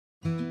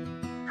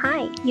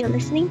Hi, you're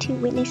listening to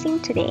Witnessing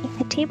Today,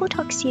 a table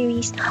talk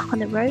series on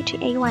the road to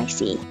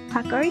AYC.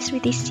 Our goals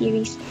with this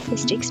series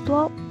is to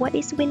explore what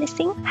is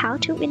witnessing, how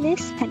to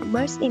witness, and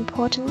most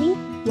importantly,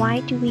 why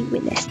do we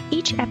witness?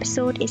 Each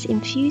episode is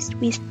infused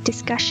with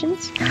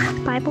discussions,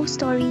 Bible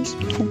stories,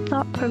 and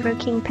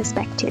thought-provoking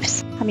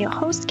perspectives. I'm your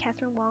host,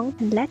 Catherine Wang,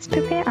 and let's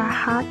prepare our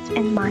hearts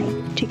and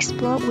mind to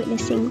explore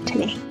witnessing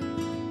today.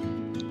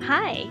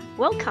 Hi,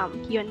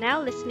 welcome. You're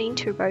now listening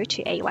to Road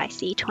to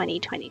AYC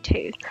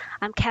 2022.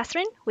 I'm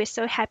Catherine. We're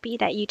so happy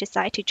that you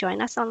decide to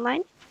join us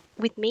online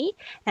with me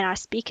and our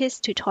speakers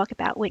to talk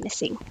about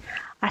witnessing.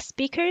 Our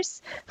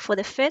speakers for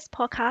the first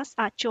podcast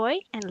are Joy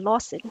and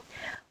Lawson.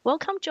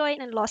 Welcome, Joy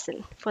and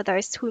Lawson. For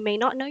those who may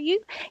not know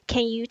you,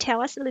 can you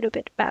tell us a little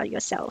bit about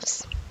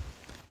yourselves?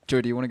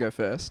 Joy, do you want to go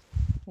first?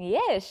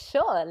 Yeah,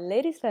 sure.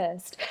 Ladies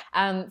first.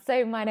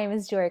 So my name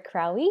is Joy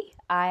Akrawi.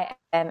 I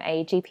am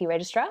a GP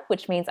registrar,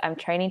 which means I'm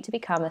training to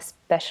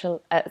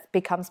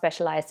become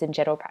specialized in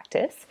general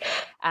practice.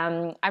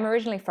 I'm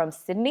originally from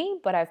Sydney,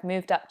 but I've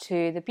moved up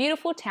to the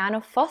beautiful town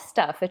of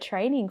Foster for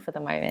training for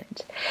the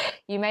moment.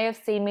 You may have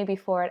seen me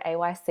before at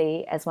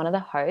AYC as one of the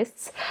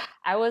hosts.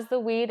 I was the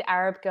weird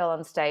Arab girl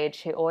on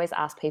stage who always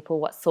asked people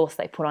what sauce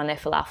they put on their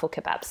falafel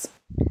kebabs.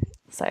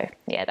 So,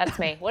 yeah, that's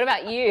me. What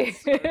about you?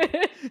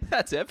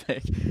 That's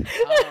epic.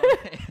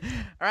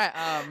 All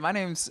right, my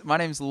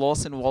name's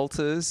Lawson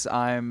Walters.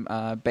 I'm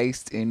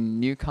based in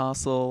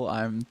Newcastle.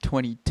 I'm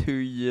 22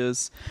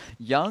 years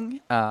young.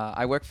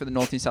 I work for the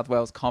North New South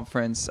Wales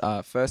Conference.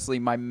 Firstly,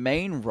 my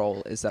main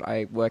role is that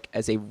I work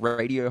as a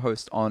radio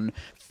host on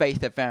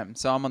Faith FM.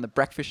 So I'm on the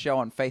breakfast show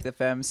on Faith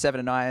FM, 7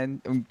 to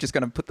 9. I'm just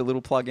going to put the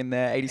little plug in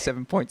there,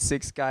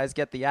 87.6, guys.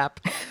 Get the app.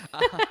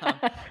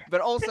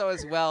 But also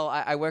as well,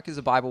 I work as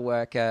a Bible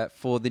worker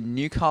for the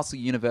Newcastle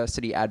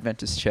University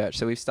Adventist Church.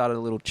 So we've started a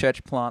little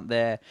church plant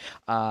there,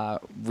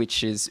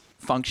 which is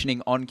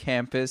functioning on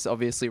campus.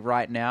 Obviously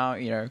right now,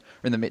 we're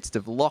in the midst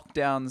of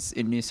lockdowns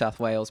in New South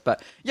Wales.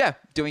 But yeah,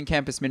 doing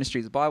campus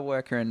ministry as a Bible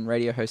worker and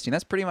radio hosting,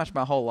 that's pretty much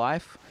my whole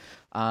life.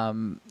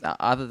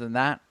 Other than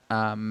that,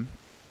 I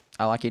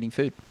like eating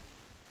food.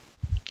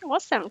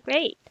 Awesome,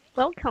 great.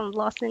 Welcome,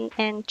 Lawson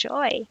and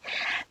Joy.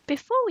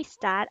 Before we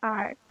start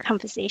our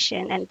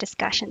conversation and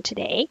discussion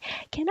today,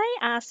 can I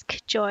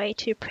ask Joy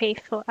to pray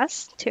for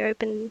us to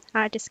open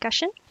our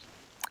discussion?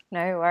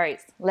 No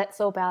worries. Let's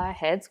all bow our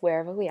heads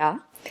wherever we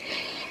are.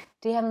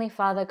 Dear Heavenly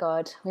Father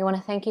God, we want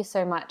to thank you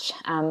so much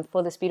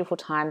for this beautiful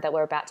time that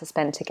we're about to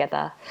spend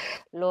together.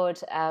 Lord,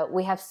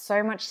 we have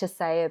so much to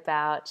say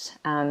about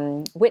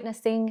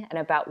witnessing and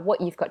about what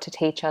you've got to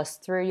teach us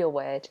through your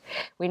word.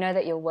 We know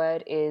that your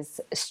word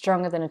is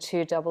stronger than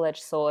a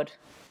double-edged sword.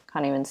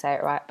 Can't even say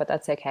it right, but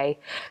that's okay.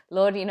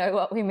 Lord, you know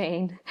what we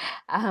mean.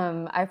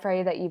 I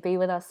pray that you be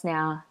with us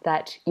now,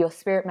 that your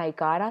spirit may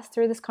guide us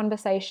through this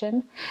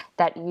conversation,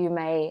 that you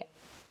may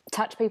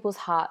touch people's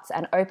hearts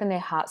and open their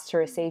hearts to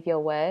receive your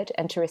word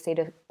and to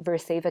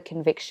receive a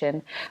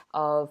conviction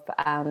of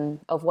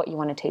what you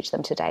want to teach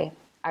them today.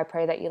 I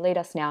pray that you lead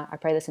us now. I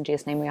pray this in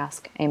Jesus' name we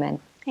ask. Amen.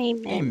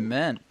 Amen.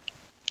 Amen.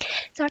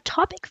 So our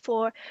topic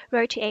for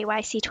Road to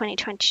AYC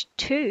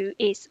 2022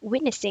 is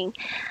witnessing.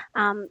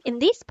 In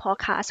this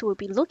podcast, we'll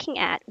be looking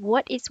at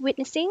what is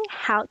witnessing,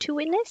 how to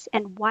witness,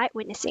 and why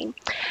witnessing.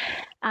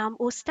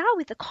 We'll start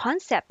with the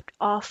concept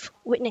of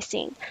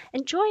witnessing.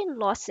 And Joy and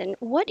Lawson,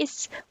 what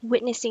is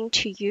witnessing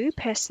to you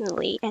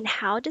personally, and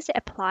how does it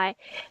apply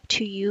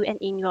to you and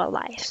in your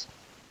life?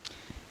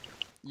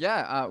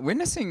 Yeah,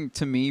 witnessing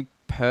to me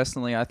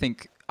personally, I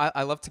think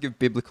I love to give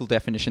biblical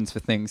definitions for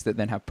things that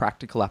then have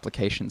practical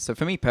applications. So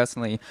for me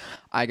personally,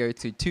 I go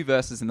to two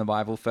verses in the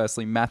Bible.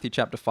 Firstly, Matthew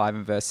chapter 5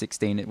 and verse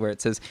 16, where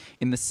it says,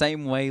 "In the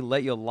same way,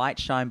 let your light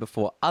shine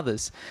before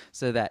others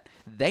so that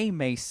they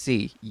may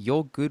see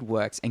your good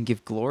works and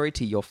give glory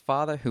to your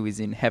Father who is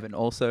in heaven."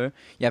 Also,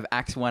 you have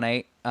Acts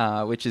 1:8,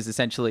 which is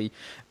essentially,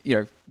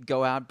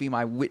 go out, be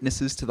my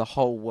witnesses to the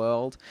whole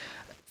world.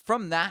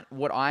 From that,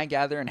 what I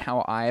gather and how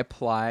I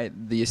apply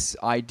this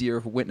idea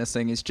of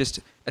witnessing is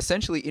just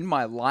essentially in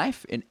my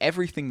life, in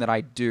everything that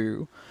I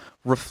do,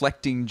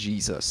 reflecting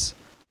Jesus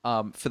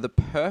for the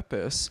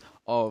purpose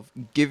of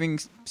giving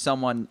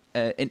someone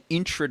an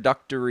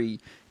introductory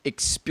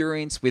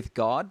experience with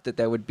God that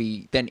they would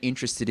be then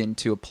interested in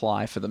to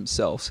apply for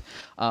themselves.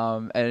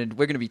 And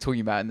we're going to be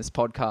talking about in this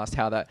podcast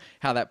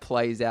how that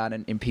plays out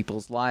in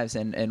people's lives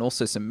and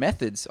also some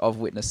methods of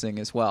witnessing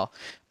as well.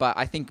 But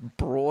I think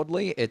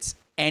broadly, it's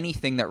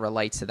anything that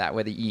relates to that,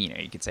 whether,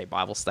 you could say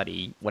Bible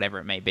study, whatever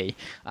it may be,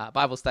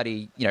 Bible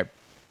study,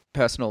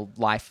 personal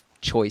life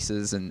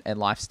choices and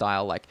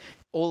lifestyle, like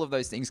all of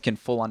those things can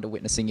fall under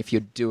witnessing if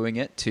you're doing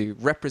it to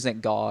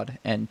represent God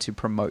and to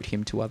promote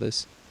him to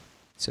others.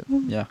 So,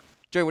 yeah.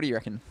 Joe, what do you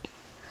reckon?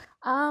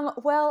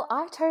 Well,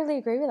 I totally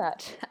agree with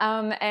that.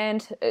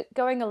 And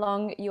going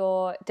along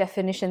your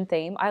definition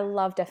theme, I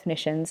love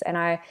definitions, and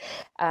I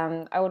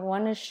would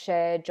want to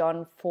share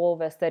John 4,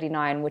 verse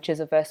 39, which is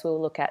a verse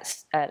we'll look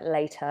at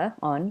later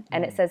on.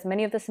 And it says,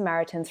 many of the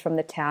Samaritans from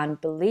the town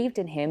believed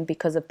in him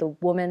because of the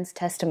woman's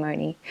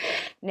testimony.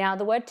 Now,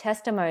 the word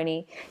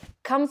testimony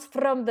comes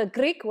from the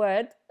Greek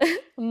word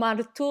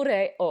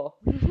martureo,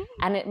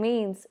 and it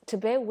means to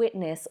bear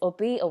witness or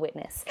be a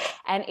witness.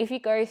 And if you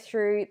go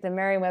through the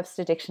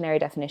Merriam-Webster dictionary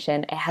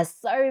definition, it has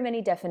so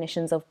many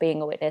definitions of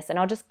being a witness, and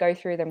I'll just go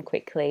through them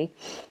quickly.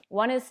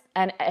 One is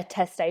an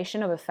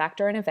attestation of a fact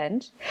or an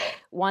event,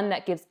 one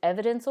that gives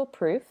evidence or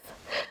proof,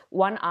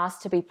 one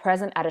asked to be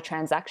present at a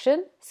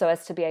transaction so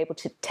as to be able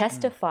to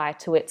testify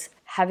to its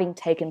having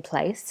taken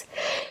place,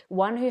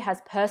 one who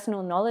has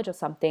personal knowledge of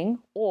something,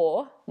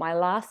 or, my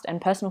last and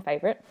personal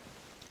favorite,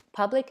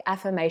 public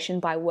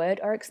affirmation by word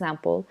or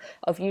example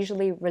of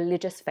usually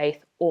religious faith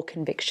or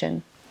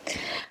conviction.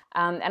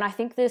 And I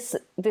think this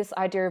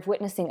idea of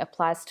witnessing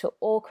applies to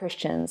all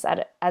Christians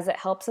as it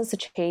helps us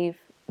achieve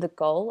the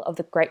goal of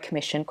the Great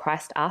Commission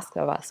Christ asked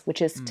of us,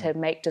 which is to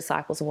make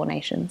disciples of all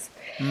nations.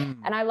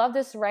 And I love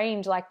this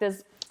range. Like,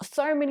 there's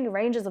so many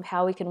ranges of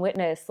how we can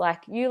witness.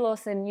 Like you,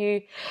 Lawson,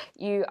 you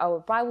are a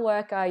Bible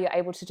worker, you're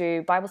able to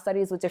do Bible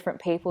studies with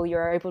different people,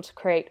 you're able to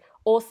create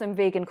awesome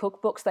vegan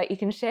cookbooks that you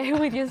can share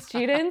with your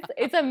students.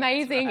 It's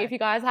amazing if you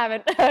guys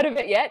haven't heard of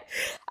it yet.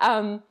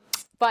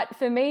 But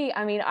for me,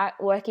 I mean,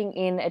 working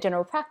in a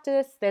general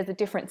practice, there's a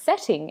different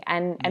setting,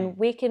 and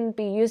we can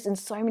be used in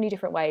so many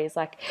different ways.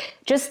 Like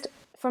just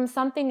from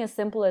something as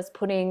simple as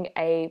putting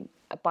a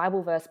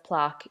Bible verse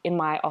plaque in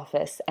my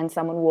office and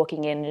someone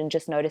walking in and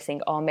just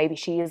noticing, oh, maybe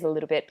she is a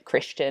little bit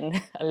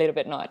Christian, a little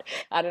bit not,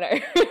 I don't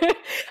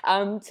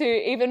know, to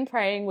even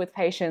praying with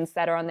patients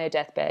that are on their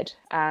deathbed,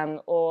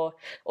 or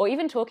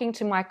even talking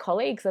to my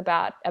colleagues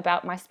about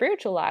my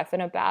spiritual life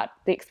and about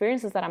the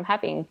experiences that I'm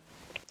having.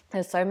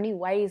 There's so many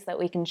ways that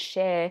we can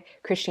share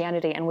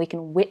Christianity and we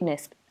can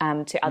witness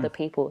to other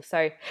people. So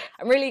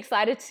I'm really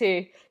excited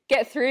to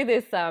get through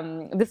this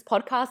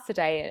podcast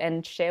today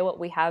and share what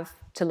we have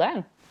to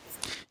learn.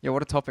 Yeah,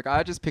 what a topic.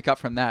 I just pick up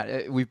from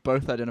that. We've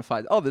both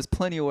identified, there's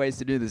plenty of ways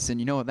to do this. And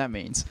you know what that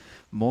means?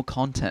 More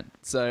content.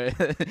 So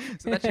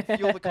that should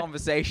fuel the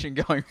conversation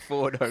going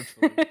forward,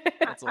 hopefully.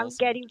 That's awesome. I'm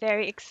getting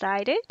very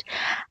excited.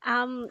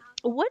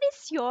 What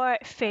is your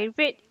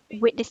favorite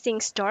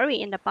witnessing story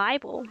in the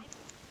Bible?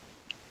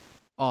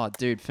 Oh,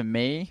 dude, for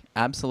me,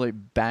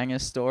 absolute banger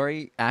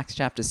story, Acts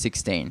chapter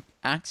 16.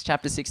 Acts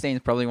chapter 16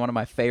 is probably one of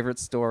my favorite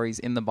stories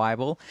in the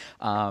Bible.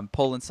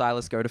 Paul and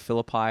Silas go to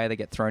Philippi. They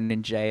get thrown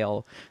in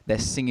jail. They're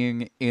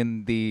singing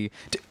in the...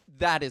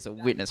 That is a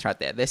witness right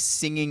there. They're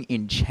singing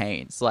in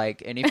chains.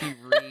 And if you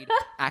read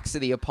Acts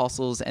of the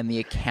Apostles and the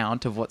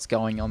account of what's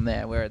going on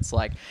there, where it's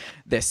like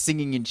they're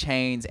singing in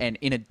chains and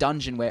in a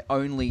dungeon where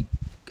only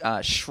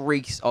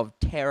shrieks of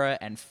terror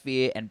and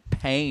fear and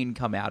pain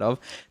come out of,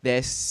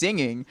 they're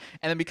singing,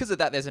 and then because of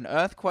that there's an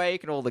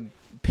earthquake and all the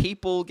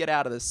people get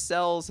out of the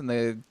cells and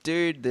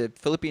the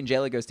Philippian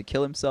jailer goes to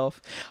kill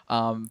himself,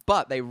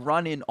 but they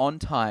run in on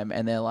time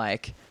and they're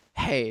like,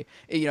 hey,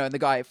 and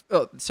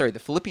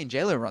the Philippian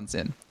jailer runs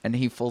in and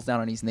he falls down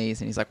on his knees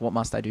and he's like, what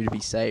must I do to be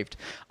saved?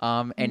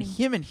 And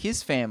him and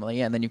his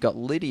family, and then you've got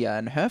Lydia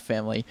and her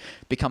family,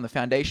 become the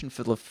foundation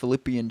for the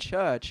Philippian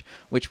church,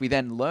 which we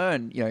then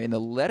learn, in the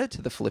letter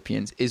to the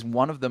Philippians, is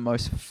one of the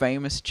most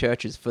famous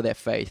churches for their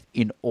faith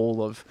in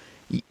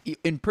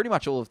pretty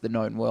much all of the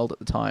known world at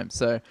the time.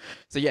 So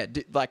yeah,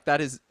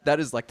 that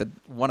is like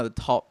one of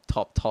the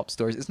top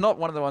stories. It's not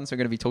one of the ones we're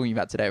going to be talking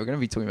about today. We're going to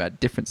be talking about a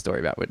different story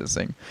about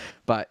witnessing,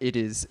 but it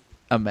is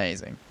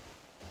amazing.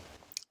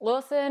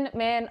 Lawson,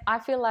 man, I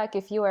feel like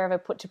if you were ever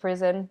put in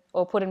prison,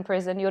 you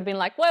would have been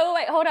like,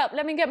 wait, hold up,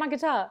 let me get my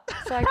guitar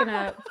so I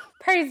can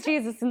praise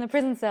Jesus in the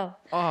prison cell.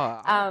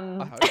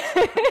 I hope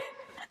so.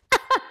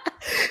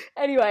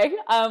 Anyway,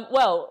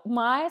 well,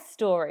 my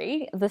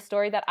story, the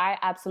story that I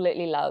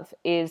absolutely love,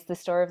 is the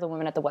story of the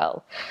woman at the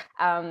well.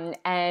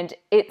 And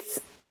it's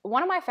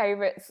one of my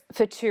favorites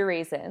for two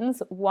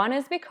reasons. One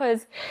is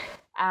because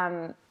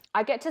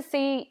we get to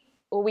see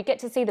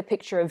the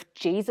picture of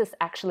Jesus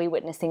actually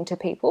witnessing to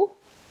people.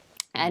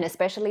 And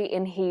especially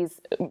in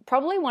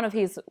probably one of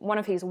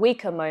his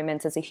weaker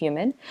moments as a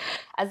human,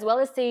 as well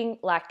as seeing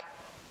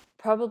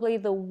probably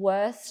the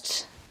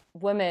worst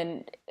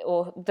woman,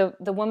 or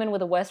the woman with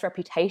the worst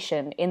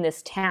reputation in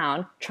this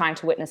town, trying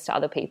to witness to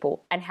other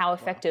people, and how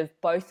effective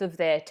both of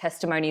their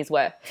testimonies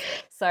were.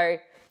 So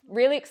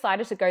really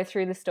excited to go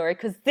through the story,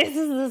 because this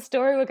is the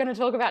story we're going to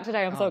talk about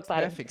today. I'm so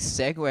excited. Perfect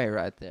segue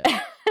right there.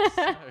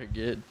 So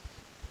good.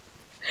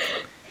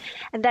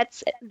 And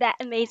that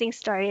amazing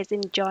story is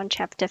in John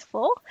chapter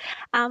 4.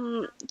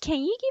 Can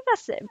you give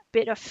us a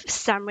bit of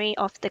summary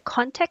of the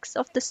context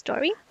of the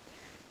story?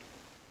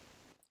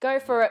 Go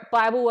for it,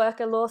 Bible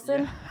worker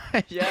Lawson.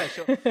 Yeah,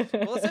 sure.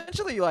 Well,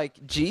 essentially,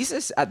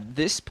 Jesus at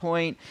this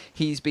point,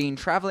 he's been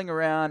traveling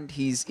around.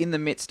 He's in the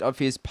midst of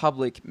his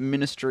public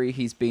ministry.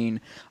 He's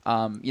been,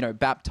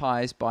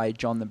 baptized by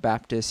John the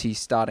Baptist. He's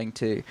starting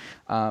to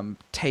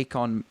take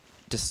on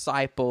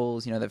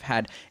disciples. You know, they've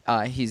had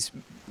his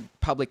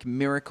public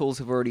miracles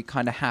have already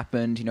kind of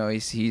happened. You know,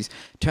 he's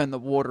turned the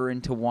water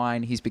into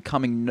wine. He's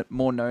becoming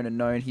more known and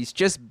known. He's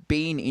just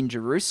been in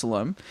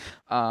Jerusalem,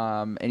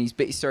 and he's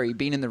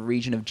been in the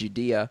region of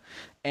Judea,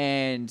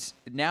 and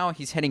now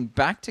he's heading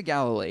back to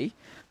Galilee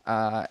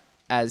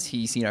as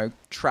he's, you know,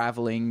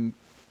 traveling,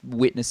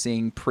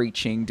 witnessing,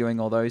 preaching, doing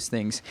all those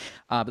things.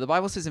 But the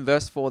Bible says in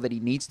verse 4 that he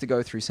needs to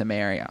go through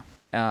Samaria.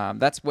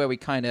 That's where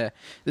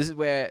this is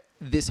where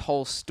this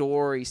whole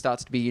story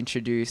starts to be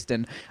introduced.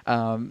 And,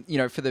 you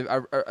know,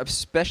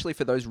 especially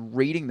for those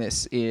reading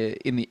this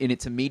in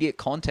its immediate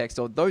context,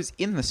 or those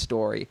in the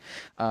story,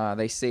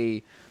 they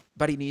see,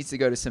 but he needs to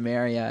go to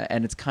Samaria,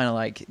 and it's kind of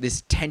like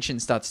this tension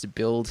starts to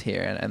build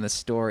here, and the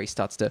story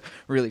starts to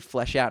really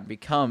flesh out and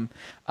become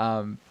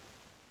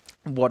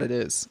what it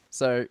is.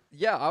 So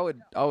yeah,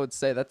 I would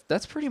say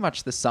that's pretty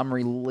much the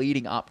summary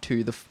leading up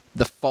to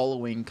the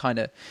following kind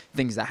of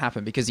things that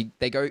happen, because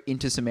they go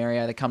into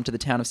Samaria, they come to the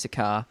town of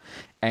Sychar,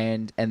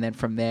 and then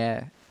from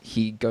there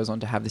he goes on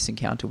to have this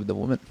encounter with the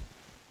woman.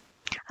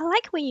 I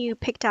like when you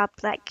picked up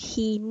like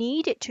he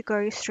needed to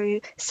go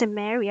through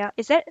Samaria.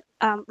 Is that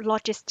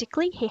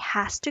logistically he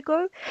has to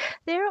go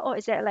there, or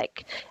is that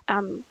like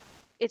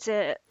it's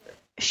a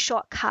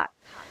shortcut?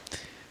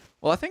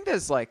 Well, I think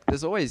there's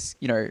always,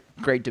 you know,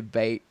 great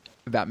debate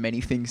about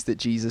many things that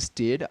Jesus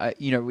did.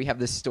 You know, we have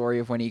this story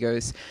of when he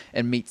goes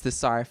and meets the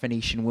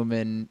Syrophoenician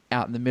woman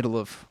out in the middle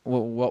of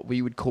what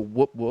we would call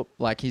whoop whoop.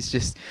 Like he's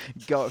just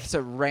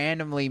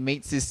randomly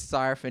meets this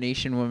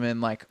Syrophoenician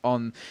woman like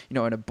on, you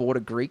know, in a border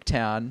Greek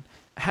town,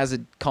 has a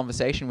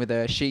conversation with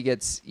her. She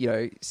gets, you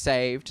know,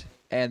 saved,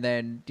 and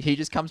then he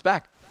just comes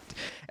back.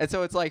 And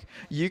so it's like,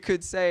 you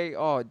could say,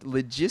 oh,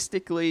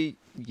 logistically,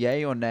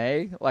 yay or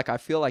nay. Like, I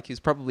feel like he's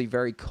probably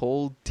very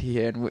called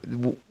here.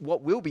 And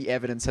what will be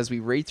evidence as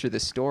we read through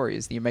this story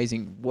is the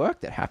amazing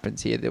work that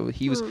happens here.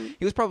 He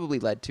was probably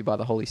led to by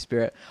the Holy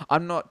Spirit.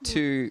 I'm not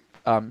too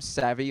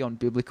savvy on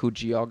biblical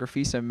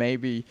geography, so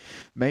maybe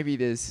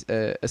there's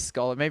a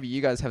scholar. Maybe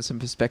you guys have some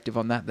perspective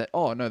on that,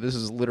 oh, no, this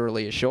is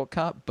literally a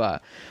shortcut.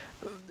 But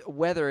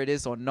whether it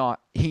is or not,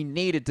 he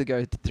needed to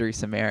go through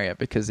Samaria,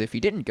 because if he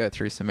didn't go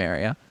through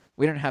Samaria,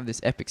 we don't have this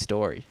epic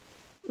story.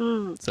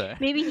 So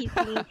maybe he's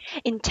being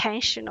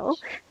intentional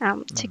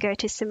to go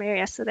to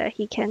Samaria so that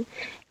he can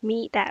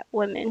meet that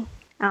woman.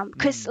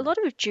 Because a lot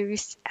of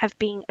Jews have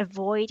been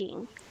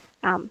avoiding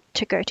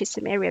to go to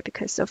Samaria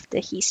because of the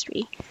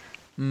history.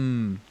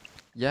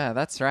 Yeah,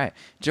 that's right.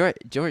 Joy,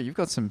 you've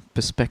got some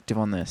perspective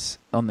on this,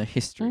 on the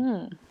history.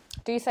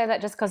 Do you say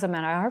that just because I'm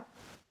an Arab?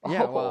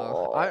 Yeah,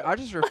 well, I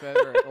just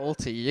refer it all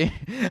to you.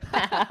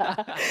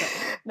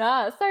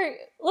 So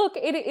look,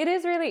 it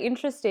is really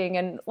interesting.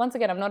 And once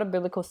again, I'm not a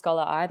biblical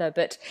scholar either,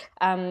 but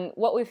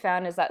what we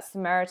found is that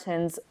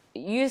Samaritans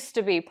used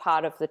to be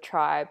part of the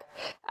tribe,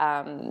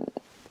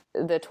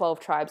 the 12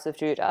 tribes of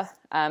Judah.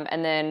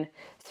 And then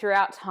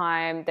throughout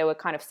time, they were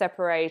kind of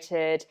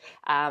separated.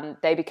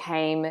 They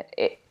became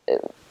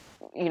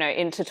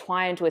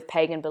intertwined with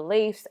pagan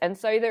beliefs. And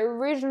so the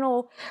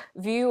original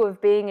view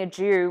of being a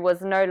Jew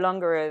was no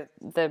longer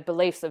the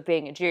beliefs of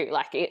being a Jew.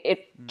 Like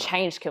it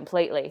changed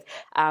completely.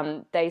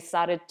 They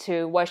started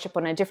to worship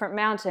on a different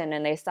mountain,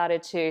 and they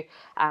started to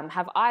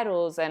have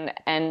idols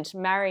and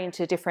marry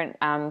into different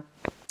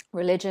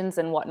religions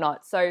and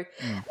whatnot. So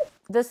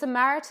the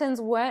Samaritans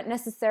weren't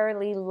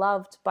necessarily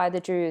loved by the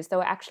Jews. They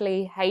were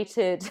actually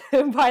hated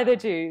by the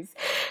Jews.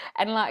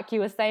 And like you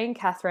were saying,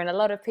 Catherine, a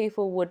lot of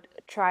people would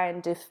try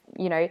and do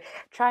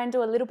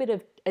a little bit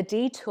of a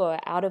detour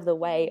out of the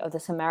way of the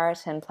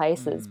Samaritan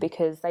places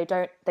because they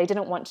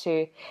didn't want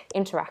to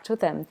interact with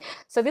them.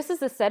 So this is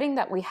the setting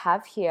that we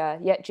have here,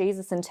 yet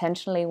Jesus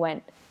intentionally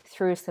went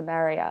through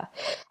Samaria.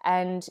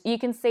 And you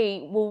can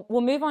see,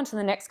 we'll move on to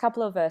the next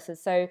couple of verses.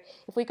 So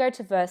if we go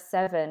to verse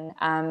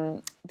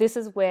 7, this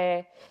is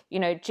where,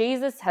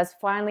 Jesus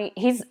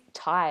he's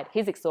tired,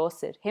 he's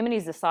exhausted. Him and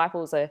his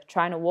disciples are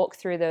trying to walk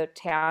through the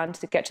town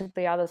to get to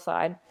the other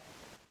side.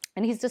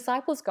 And his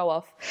disciples go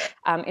off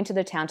into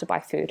the town to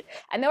buy food.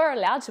 And they were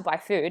allowed to buy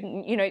food.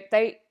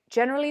 They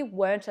generally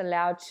weren't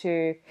allowed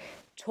to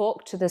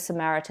talk to the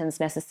Samaritans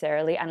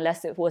necessarily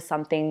unless it was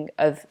something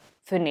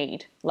for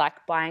need, like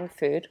buying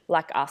food,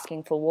 like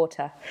asking for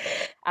water.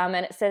 And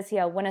it says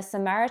here, when a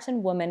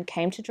Samaritan woman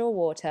came to draw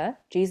water,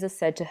 Jesus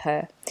said to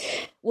her,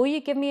 "Will you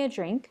give me a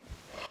drink?"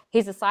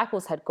 His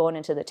disciples had gone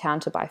into the town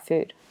to buy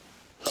food.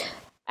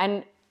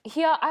 And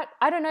here,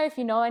 I don't know if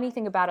you know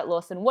anything about it,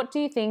 Lawson. What do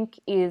you think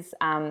is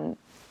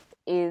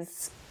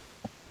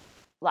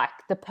like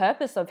the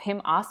purpose of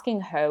him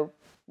asking her,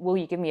 "Will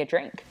you give me a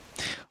drink?"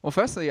 Well,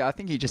 firstly, I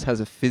think he just has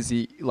a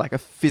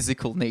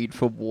physical need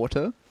for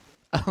water.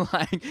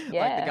 Like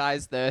the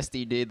guy's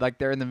thirsty, dude. Like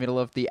they're in the middle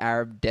of the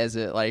Arab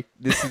desert. Like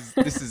this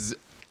is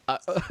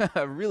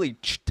a really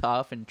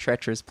tough and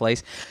treacherous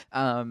place.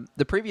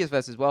 The previous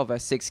verse as well,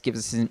 verse 6,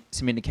 gives us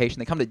some indication.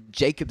 They come to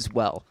Jacob's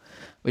well,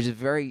 which is a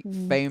very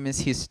famous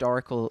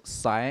historical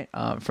site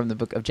from the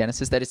book of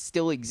Genesis that is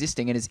still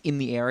existing and is in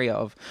the area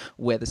of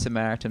where the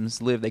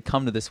Samaritans live. They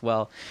come to this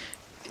well.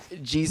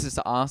 Jesus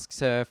asks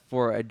her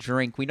for a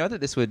drink, we know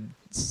that this would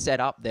set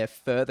up their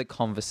further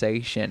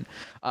conversation.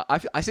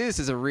 I see this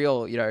as a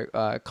real,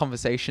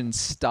 conversation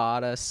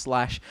starter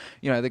slash,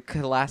 the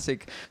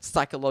classic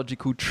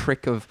psychological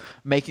trick of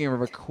making a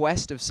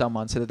request of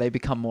someone so that they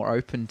become more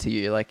open to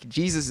you. Like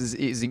Jesus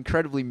is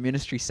incredibly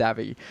ministry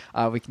savvy.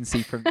 We can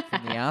see from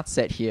the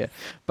outset here.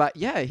 But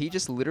yeah, he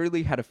just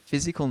literally had a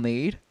physical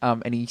need,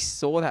 and he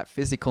saw that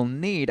physical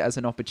need as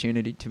an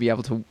opportunity to be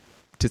able to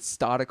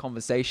start a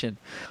conversation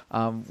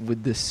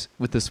with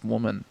this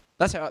woman.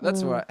 That's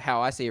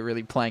how I see it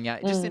really playing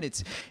out. Just in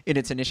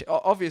its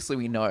initial. Obviously,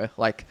 we know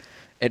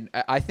and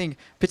I think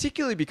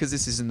particularly because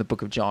this is in the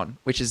book of John,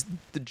 which is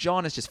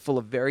John is just full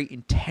of very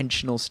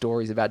intentional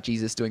stories about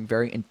Jesus doing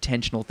very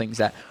intentional things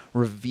that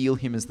reveal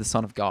him as the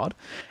Son of God.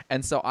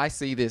 And so I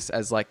see this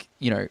as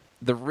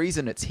the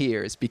reason it's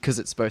here is because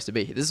it's supposed to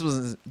be here. This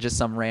wasn't just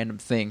some random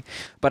thing,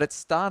 but it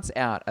starts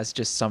out as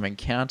just some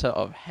encounter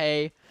of,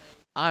 hey,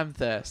 I'm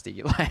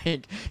thirsty.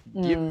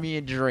 Give me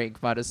a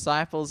drink. My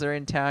disciples are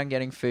in town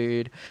getting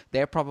food.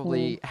 They're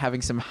probably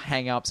having some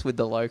hang-ups with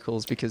the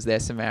locals because they're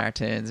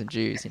Samaritans and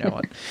Jews, you know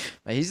what?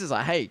 But he's just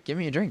like, hey, give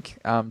me a drink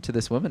to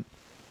this woman.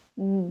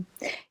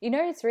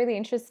 It's really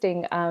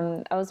interesting.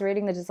 I was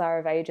reading The Desire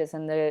of Ages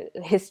and the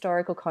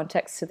historical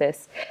context to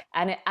this,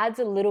 and it adds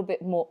a little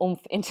bit more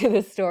oomph into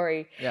the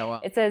story. Yeah, well.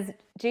 It says,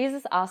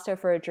 Jesus asked her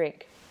for a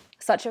drink.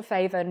 Such a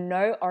favor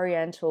no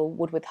Oriental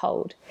would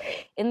withhold.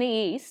 In the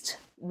East,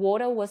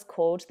 water was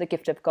called the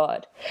gift of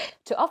God.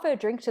 To offer a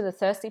drink to the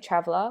thirsty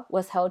traveler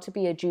was held to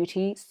be a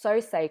duty so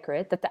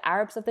sacred that the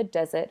Arabs of the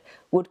desert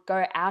would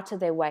go out of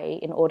their way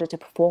in order to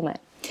perform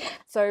it.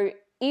 So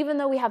even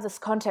though we have this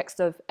context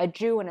of a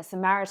Jew and a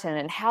Samaritan,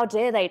 and how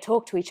dare they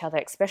talk to each other,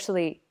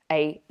 especially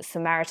a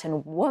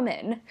Samaritan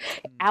woman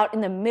out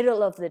in the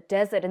middle of the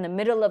desert, in the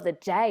middle of the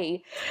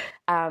day,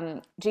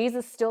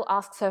 Jesus still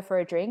asks her for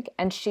a drink,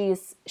 and she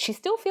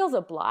still feels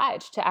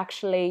obliged to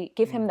actually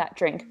give him that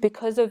drink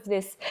because of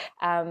this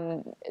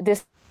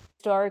this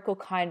historical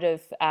kind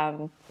of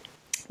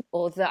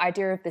or the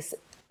idea of this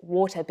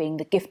water being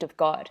the gift of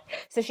God.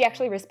 So she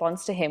actually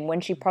responds to him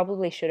when she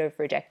probably should have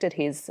rejected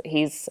his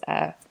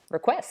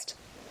request.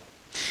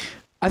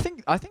 I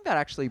think that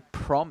actually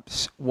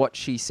prompts what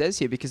she says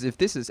here, because if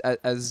this is,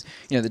 as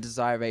the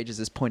Desire of Ages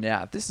has pointed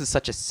out, this is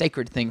such a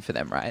sacred thing for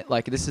them, right?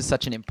 Like this is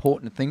such an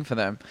important thing for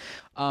them.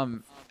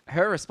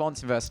 Her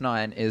response in verse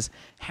 9 is,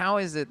 how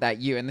is it that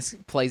you, and this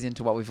plays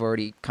into what we've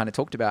already kind of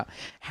talked about,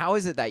 how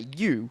is it that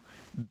you,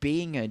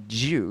 being a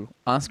Jew,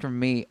 ask from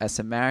me, a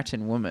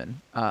Samaritan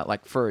woman,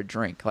 for a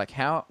drink?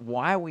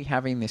 Why are we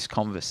having this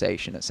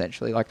conversation,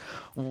 essentially?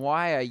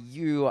 Why are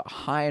you, a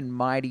high and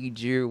mighty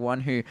Jew, one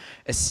who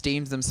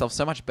esteems themselves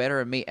so much better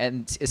than me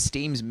and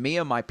esteems me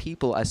and my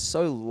people as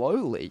so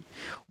lowly?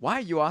 Why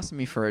are you asking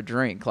me for a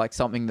drink,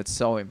 something that's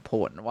so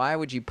important? Why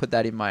would you put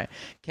that in my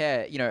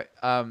care?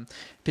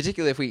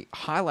 Particularly if we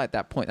highlight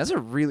that point, that's a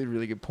really,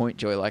 really good point,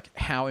 Joy,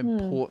 how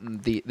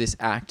important this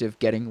act of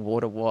getting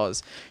water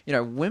was.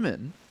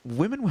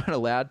 Women weren't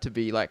allowed to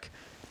be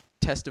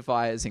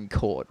testifiers in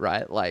court,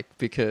 right?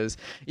 Because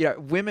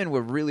women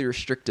were really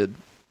restricted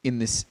in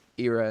this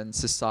era and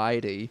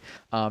society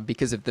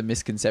because of the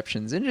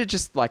misconceptions and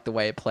just the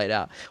way it played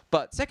out.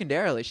 But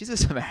secondarily, she's a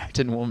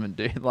Samaritan woman,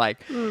 dude.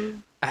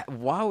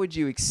 Why would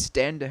you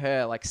extend to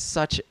her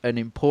such an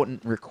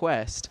important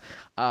request?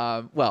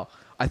 Well,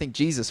 I think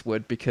Jesus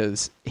would,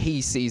 because he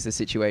sees the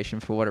situation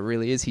for what it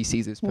really is. He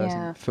sees this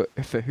person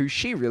for who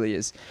she really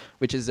is,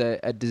 which is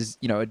a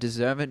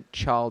deserving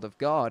child of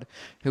God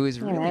who is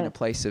really in a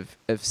place of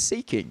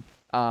seeking.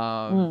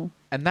 And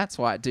that's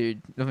why,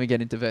 dude, let me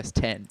get into verse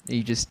 10.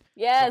 He just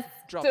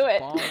drops do it.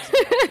 bombs on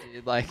her,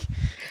 dude.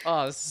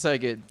 Oh, this is so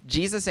good.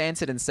 Jesus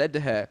answered and said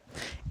to her,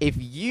 if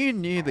you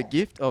knew the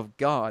gift of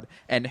God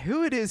and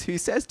who it is who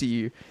says to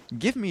you,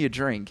 give me a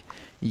drink,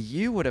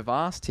 you would have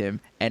asked him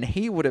and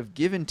he would have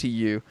given to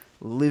you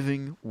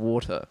living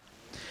water.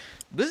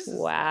 This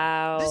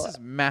is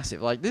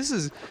massive.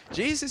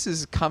 Jesus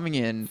is coming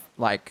in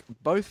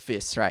both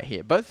fists right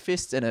here, both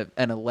fists and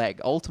a leg,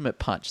 ultimate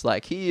punch.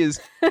 He is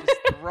just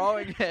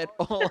throwing it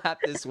all at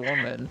this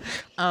woman.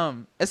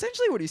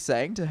 Essentially what he's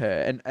saying to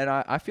her, and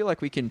I feel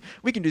like we can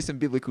do some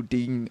biblical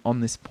digging on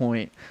this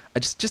point,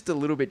 just a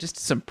little bit, just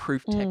some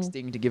proof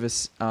texting to give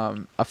us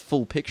a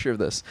full picture of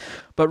this.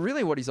 But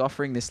really what he's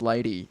offering this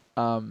lady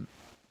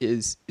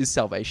is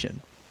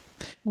salvation.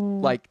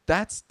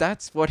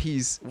 That's what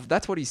he's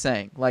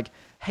saying.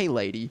 Hey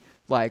lady,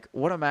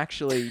 what I'm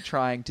actually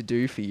trying to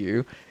do for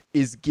you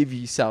is give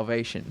you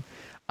salvation.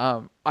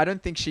 I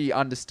don't think she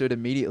understood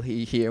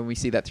immediately here, and we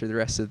see that through the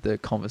rest of the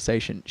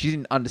conversation. She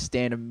didn't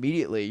understand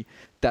immediately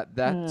that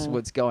that's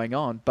what's going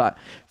on. But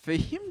for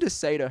him to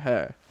say to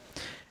her,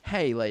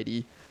 hey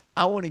lady,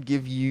 I want to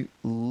give you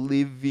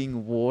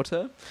living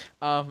water.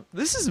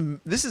 This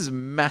is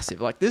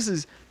massive. This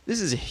This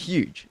is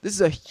huge. This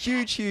is a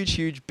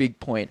huge big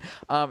point.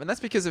 And that's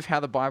because of how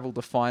the Bible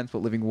defines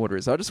what living water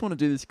is. I just want to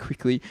do this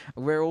quickly.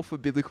 We're all for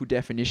biblical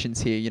definitions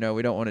here. You know,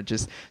 we don't want to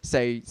just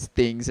say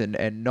things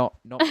and not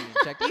be in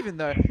check, even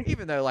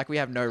though like we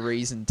have no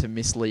reason to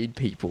mislead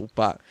people,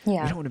 but we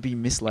don't want to be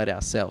misled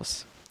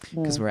ourselves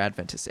because we're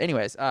Adventists.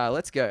 Anyways,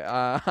 let's go.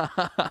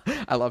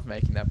 I love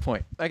making that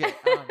point. Okay.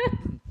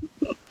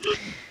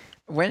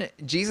 When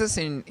Jesus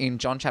in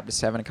John chapter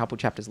 7, a couple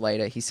chapters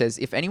later, he says,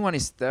 if anyone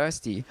is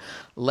thirsty,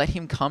 let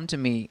him come to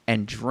me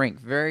and drink.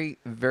 Very,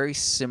 very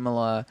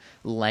similar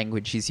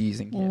language he's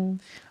using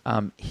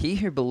here. He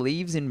who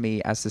believes in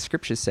me, as the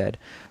scripture said,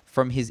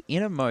 from his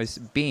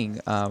innermost being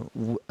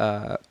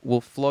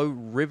will flow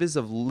rivers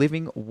of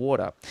living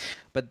water.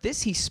 But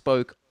this he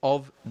spoke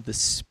of the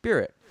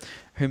Spirit,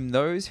 whom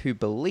those who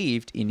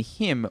believed in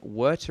him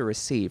were to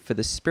receive, for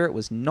the Spirit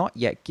was not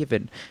yet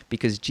given,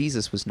 because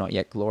Jesus was not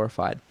yet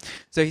glorified.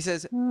 So he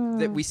says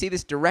that we see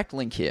this direct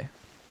link here.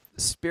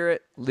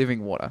 Spirit,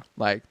 living water.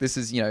 Like this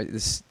is,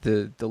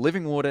 the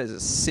living water is a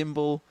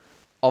symbol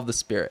of the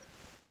Spirit.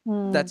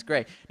 That's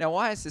great. Now,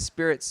 why is the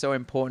Spirit so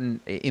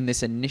important in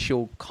this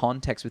initial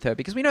context with her?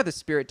 Because we know the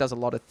Spirit does a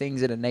lot of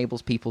things. It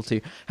enables people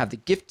to have the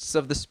gifts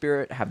of the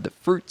Spirit, have the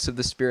fruits of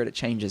the Spirit. It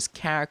changes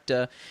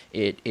character.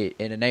 It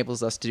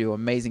enables us to do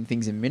amazing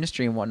things in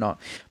ministry and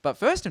whatnot. But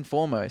first and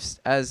foremost,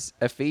 as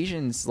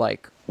Ephesians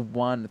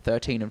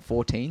 1:13 and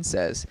 14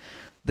 says,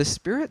 the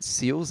Spirit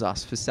seals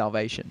us for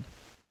salvation.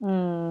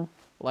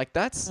 Like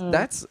that's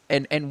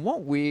and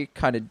what we're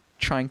kind of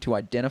trying to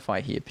identify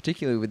here,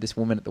 particularly with this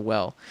woman at the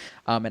well,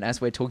 and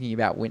as we're talking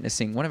about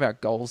witnessing, one of our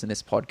goals in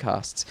this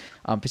podcast,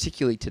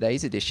 particularly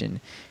today's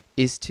edition,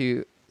 is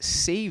to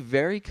see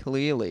very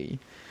clearly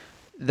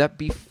that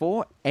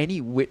before any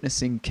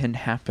witnessing can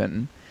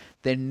happen,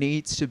 there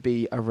needs to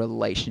be a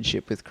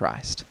relationship with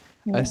Christ,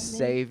 a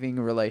saving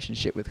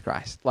relationship with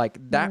Christ. Like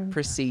that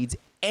precedes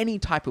any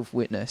type of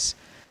witness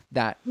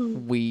that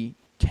we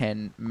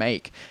can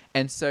make.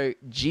 And so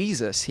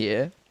Jesus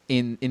here,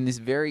 in this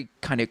very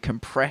kind of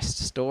compressed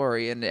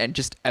story, and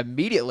just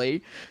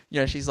immediately,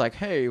 she's like,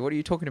 hey, what are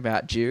you talking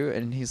about, Jew?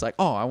 And he's like,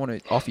 oh, I want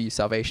to offer you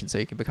salvation so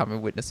you can become a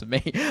witness of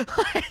me.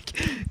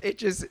 It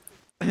just,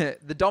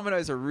 the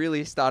dominoes are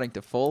really starting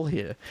to fall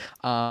here,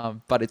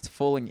 but it's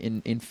falling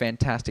in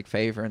fantastic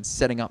favor and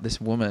setting up this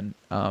woman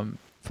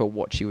for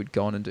what she would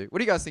go on and do. What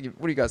do you guys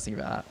think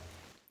about that?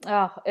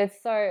 Oh, it's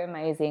so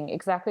amazing.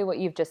 Exactly what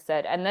you've just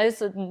said. And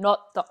those are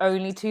not the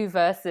only two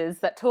verses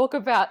that talk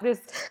about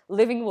this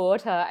living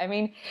water. I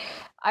mean,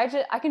 I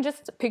can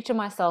just picture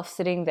myself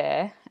sitting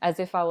there as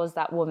if I was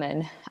that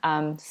woman,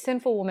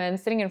 sinful woman,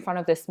 sitting in front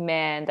of this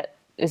man that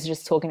is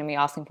just talking to me,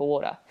 asking for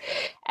water.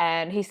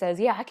 And he says,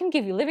 yeah, I can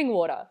give you living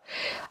water.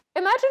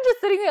 Imagine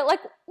just sitting there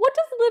like, what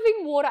does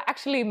living water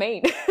actually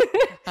mean?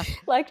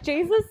 Like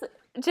Jesus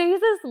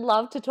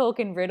loved to talk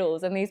in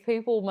riddles, and these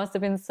people must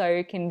have been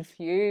so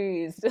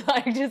confused,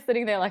 like just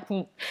sitting there like,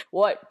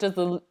 what, does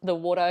the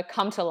water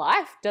come to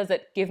life? Does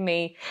it give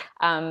me,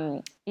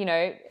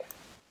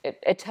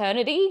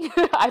 eternity?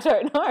 I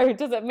don't know.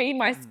 Does it mean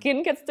my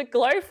skin gets to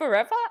glow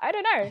forever? I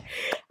don't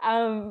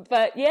know.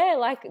 But yeah,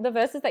 like the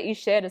verses that you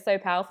shared are so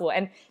powerful,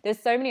 and there's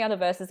so many other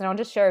verses, and I'll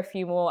just share a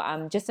few more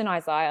just in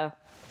Isaiah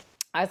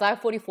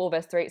 44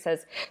 verse 3, it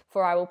says,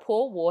 for I will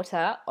pour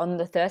water on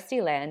the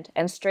thirsty land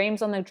and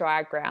streams on the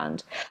dry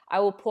ground. I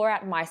will pour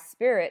out my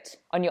Spirit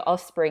on your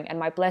offspring and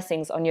my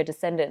blessings on your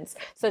descendants.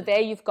 So there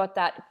you've got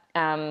that,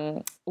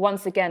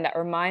 once again, that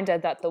reminder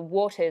that the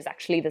water is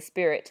actually the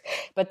Spirit.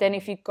 But then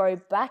if you go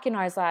back in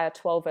Isaiah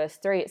 12 verse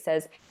 3, it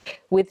says,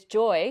 with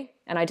joy,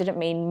 and I didn't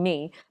mean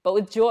me, but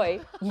with joy,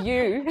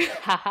 you,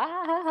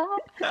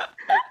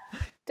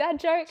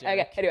 dad joke?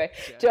 Okay, anyway,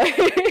 joy.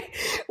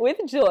 With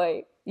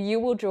joy,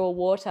 you will draw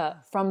water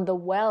from the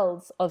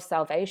wells of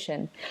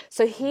salvation.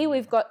 So here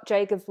we've got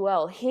Jacob's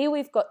well. Here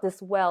we've got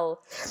this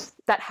well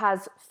that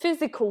has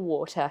physical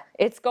water.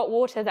 It's got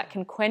water that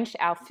can quench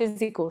our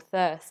physical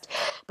thirst.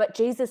 But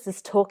Jesus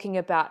is talking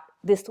about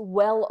this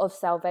well of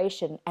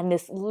salvation and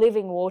this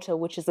living water,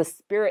 which is a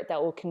Spirit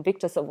that will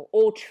convict us of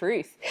all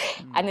truth.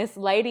 And this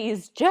lady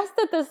is just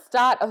at the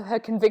start of her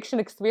conviction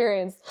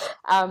experience.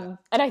 And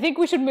I think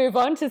we should move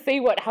on to see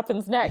what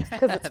happens next,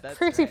 because it's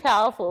pretty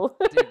powerful.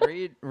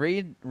 Dude,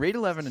 read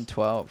 11 and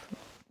 12.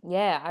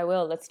 Yeah, I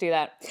will. Let's do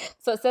that.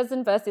 So it says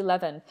in verse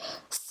 11,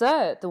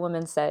 Sir, the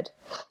woman said,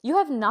 you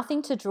have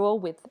nothing to draw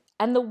with,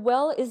 and the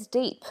well is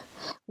deep.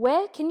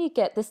 Where can you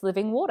get this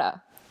living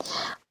water?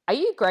 Are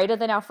you greater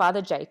than our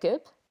father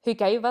Jacob, who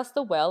gave us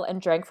the well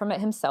and drank from it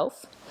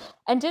himself?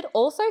 And did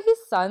also his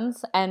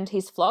sons and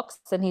his flocks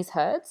and his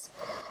herds?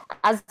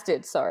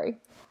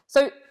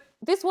 So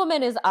this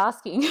woman is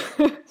asking,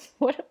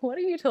 what are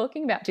you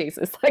talking about,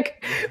 Jesus?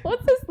 Like,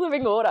 what's this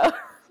living water?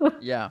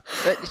 Yeah,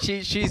 but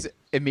she's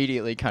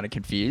immediately kind of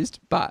confused,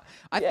 but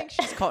I think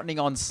she's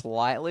cottoning on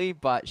slightly,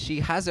 but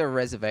she has her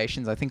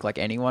reservations, I think, like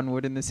anyone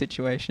would in this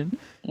situation.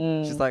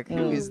 She's like,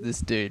 who is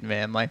this dude,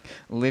 man? Like,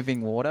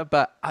 living water?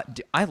 But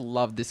I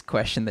love this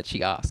question that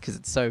she asked, because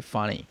it's so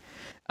funny.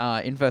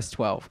 in verse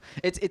 12.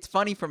 It's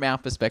funny from our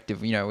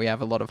perspective. You know, we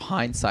have a lot of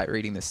hindsight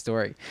reading this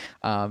story.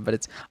 But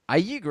it's, are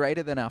you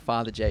greater than our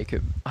father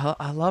Jacob?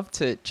 I love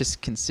to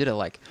just consider,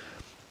 like,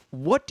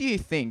 what do you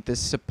think the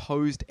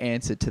supposed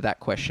answer to that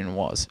question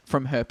was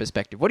from her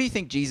perspective? What do you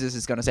think Jesus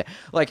is going to say?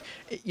 Like,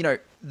 you know,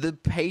 the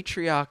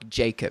patriarch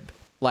Jacob,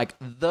 like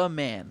the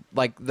man,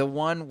 like the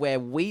one where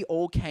we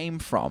all came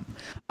from.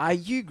 Are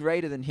you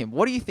greater than him?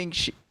 What do you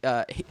think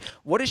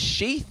what does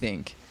she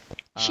think?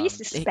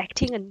 She's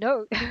expecting a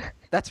no.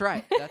 That's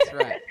right. That's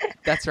right.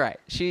 That's right.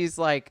 She's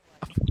like,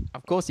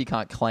 of course he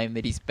can't claim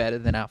that he's better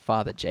than our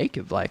father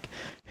Jacob. Like,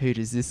 who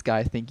does this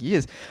guy think he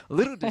is?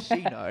 Little does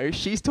she know,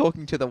 she's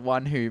talking to the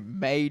one who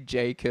made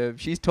Jacob.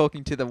 She's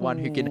talking to the one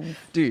who can...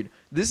 Dude,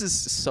 this is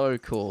so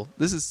cool.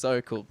 This is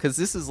so cool. Because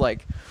this is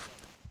like...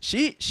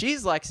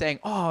 She's like saying,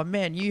 oh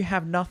man, you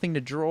have nothing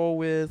to draw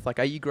with. Like,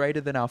 are you greater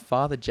than our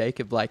father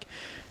Jacob? Like,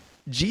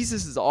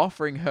 Jesus is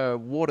offering her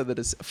water that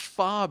is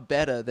far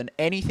better than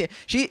anything.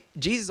 Jesus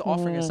is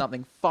offering her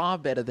something far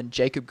better than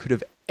Jacob could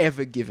have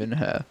ever given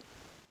her.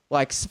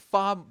 Like,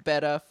 far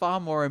better,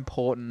 far more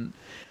important.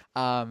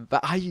 But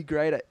are you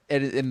greater?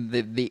 And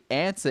the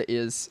answer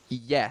is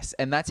yes.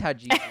 And that's how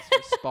Jesus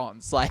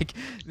responds. Like,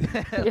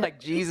 like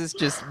Jesus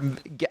just,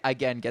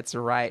 again, gets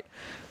right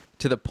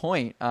to the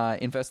point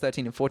in verse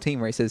 13 and 14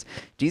 where he says,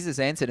 Jesus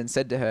answered and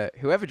said to her,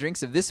 whoever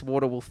drinks of this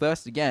water will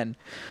thirst again,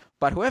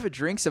 but whoever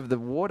drinks of the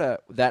water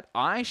that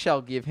I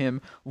shall give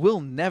him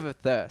will never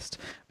thirst.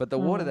 But the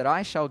water that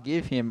I shall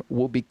give him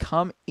will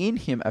become in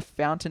him a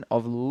fountain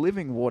of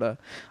living water,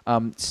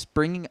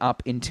 springing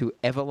up into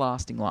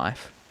everlasting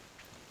life.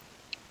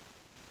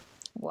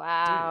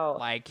 Wow. Dude,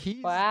 like,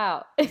 he's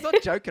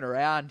not joking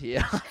around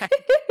here.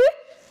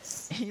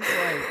 He's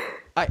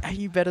like, are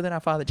you better than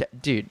our father?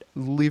 Dude,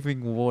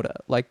 living water.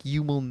 Like,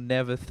 you will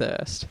never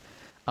thirst.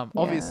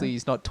 Obviously,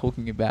 he's not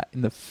talking about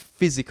in the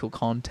physical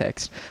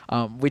context,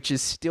 which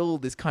is still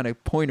this kind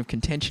of point of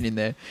contention in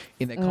their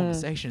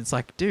conversation. It's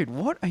like, dude,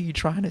 what are you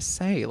trying to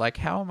say? Like,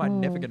 how am I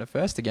never going to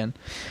thirst again?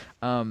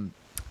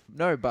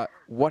 No, but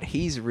what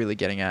he's really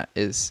getting at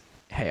is,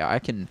 hey, I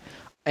can,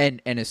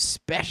 and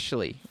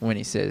especially when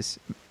he says,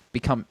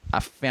 become a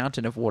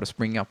fountain of water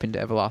springing up into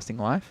everlasting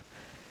life.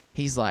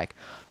 He's like,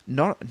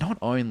 not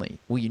only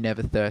will you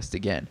never thirst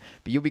again,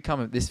 but you'll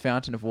become this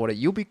fountain of water.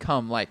 You'll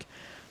become like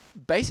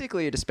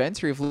basically a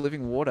dispensary of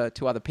living water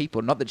to other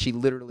people. Not that she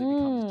literally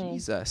becomes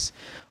Jesus,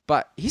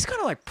 but he's kind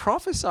of like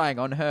prophesying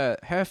on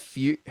her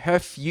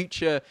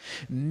future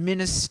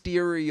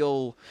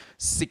ministerial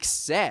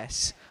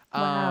success.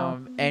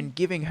 And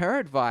giving her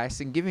advice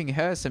and giving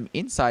her some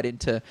insight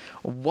into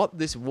what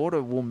this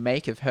water will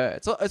make of her.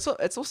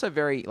 It's also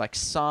very like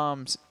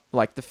Psalms.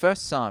 Like the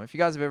first Psalm, if you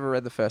guys have ever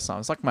read the first Psalm,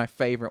 it's like my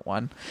favorite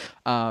one.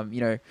 You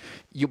know,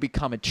 you'll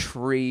become a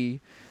tree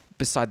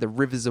beside the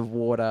rivers of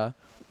water,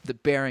 the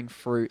bearing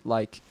fruit.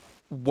 Like,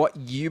 what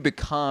you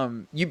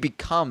become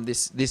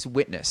this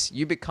witness.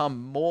 You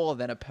become more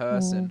than a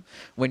person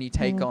when you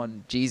take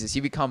on Jesus.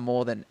 You become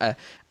more than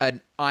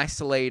an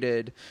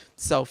isolated,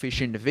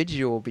 selfish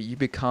individual, but you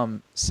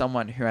become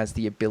someone who has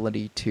the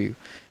ability to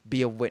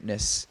be a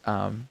witness,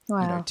 you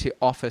know, to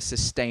offer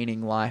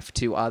sustaining life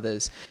to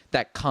others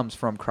that comes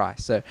from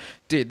Christ. So,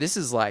 dude, this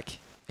is like,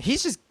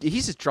 he's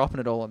just dropping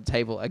it all on the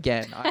table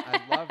again.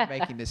 I love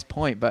making this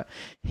point, but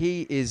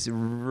he is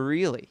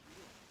really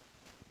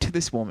to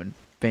this woman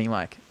being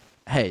like,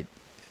 hey,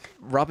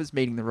 rubber's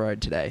meeting the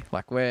road today.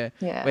 Like, we're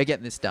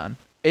getting this done.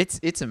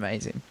 It's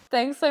amazing.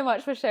 Thanks so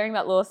much for sharing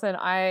that, Lawson.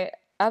 I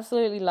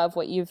absolutely love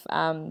what you've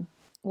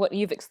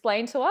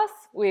explained to us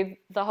with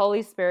the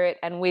Holy Spirit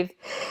and with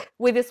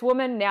this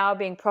woman now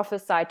being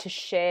prophesied to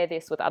share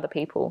this with other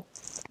people.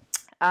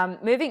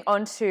 Moving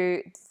on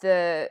to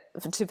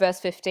verse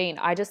 15,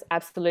 I just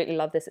absolutely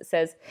love this. It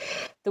says,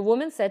 the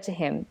woman said to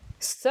him,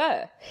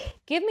 Sir,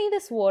 give me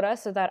this water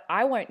so that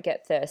I won't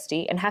get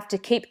thirsty and have to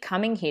keep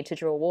coming here to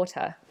draw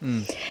water.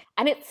 And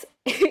it's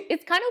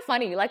kind of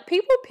funny. Like,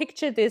 people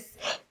picture this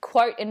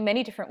quote in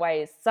many different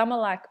ways. Some are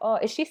like, oh,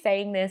 is she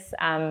saying this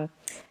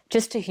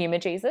just to humor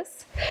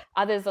Jesus?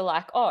 Others are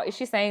like, oh, is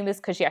she saying this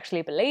because she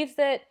actually believes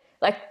it?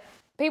 Like,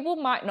 people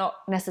might not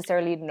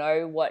necessarily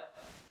know what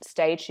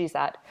stage she's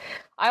at.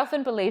 I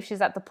often believe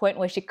she's at the point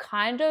where she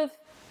kind of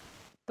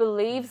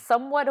believes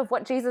somewhat of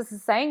what Jesus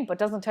is saying, but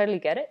doesn't totally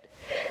get it.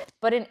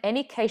 But in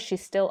any case, she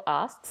still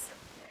asks.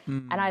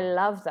 And I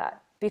love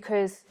that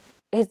because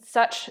it's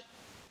such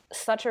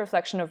a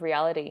reflection of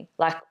reality.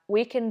 Like,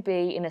 we can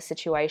be in a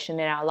situation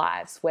in our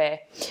lives where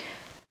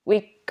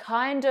we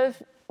kind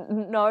of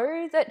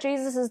know that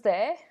Jesus is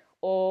there,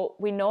 or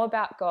we know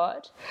about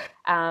God,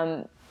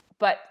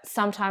 but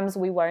sometimes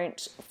we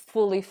won't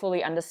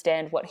fully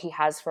understand what he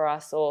has for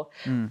us, or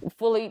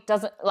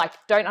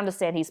don't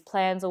understand his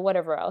plans or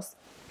whatever else.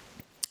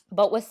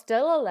 But we're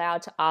still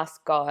allowed to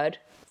ask God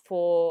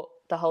for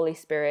the Holy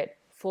Spirit,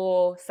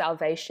 for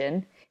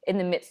salvation in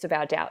the midst of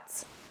our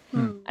doubts.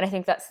 And And I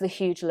think that's the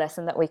huge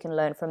lesson that we can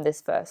learn from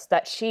this verse,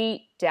 that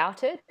she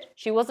doubted.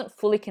 She wasn't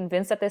fully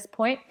convinced at this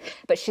point,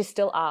 but she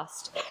still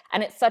asked.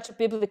 And it's such a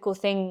biblical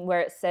thing where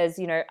it says,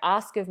 you know,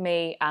 ask of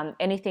me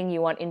anything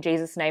you want in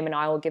Jesus' name and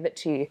I will give it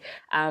to you.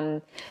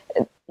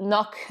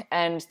 Knock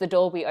and the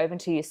door will be open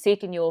to you.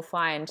 Seek and you will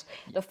find.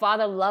 The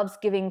Father loves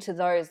giving to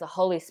those the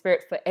Holy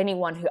Spirit for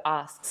anyone who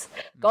asks.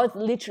 God's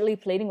literally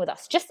pleading with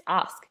us. Just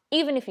ask.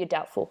 Even if you're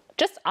doubtful,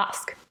 just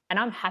ask. And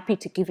I'm happy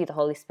to give you the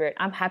Holy Spirit.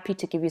 I'm happy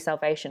to give you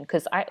salvation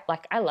because I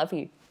love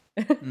you.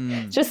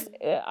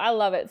 I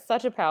love it.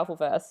 Such a powerful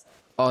verse.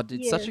 Oh,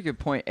 dude, such a good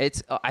point.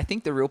 It's I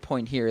think the real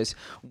point here is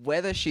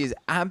whether she's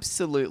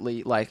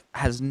absolutely like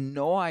has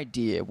no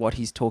idea what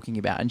he's talking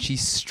about, and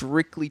she's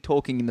strictly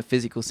talking in the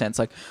physical sense,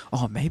 like,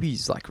 oh, maybe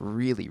he's like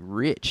really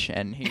rich,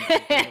 and he's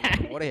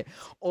whatever,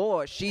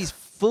 or she's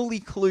fully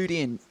clued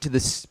in to the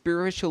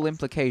spiritual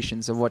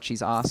implications of what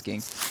she's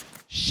asking.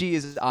 She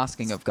is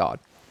asking of God.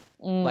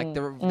 Like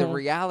the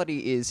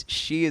reality is,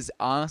 she is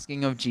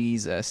asking of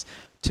Jesus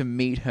to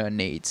meet her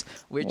needs,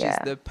 which is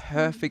the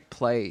perfect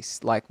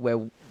place, like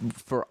where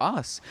for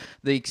us,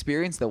 the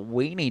experience that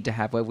we need to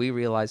have where we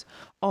realize,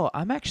 oh,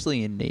 I'm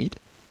actually in need.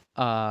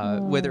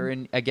 Whether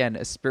in, again,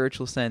 a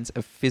spiritual sense,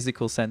 a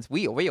physical sense,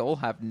 we all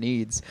have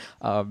needs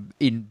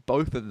in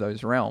both of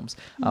those realms,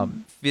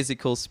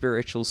 physical,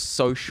 spiritual,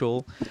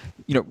 social.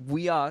 You know,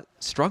 we are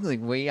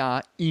struggling. We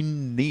are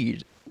in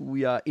need.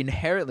 We are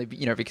inherently,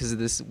 you know, because of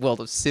this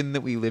world of sin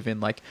that we live in,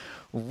 like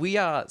we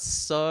are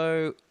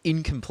so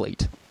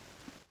incomplete.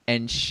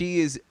 And she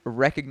is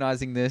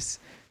recognizing this.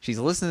 She's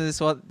listening to this,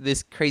 what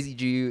this crazy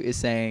Jew is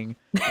saying.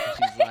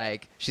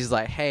 She's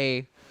like,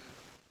 hey,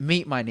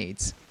 meet my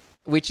needs,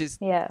 which is,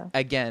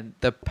 again,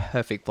 the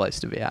perfect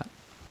place to be at.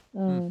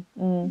 And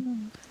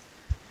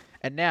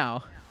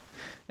now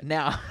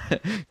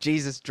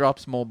Jesus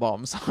drops more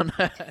bombs on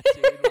her.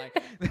 Dude.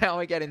 Like, now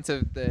we get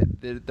into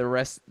the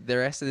rest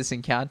of this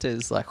encounter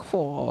is like,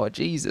 oh,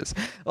 Jesus.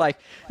 Like,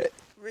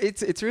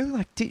 it's really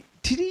like, did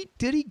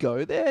he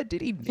go there?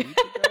 Did he need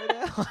to go there?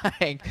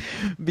 Like,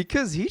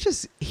 because he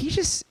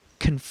just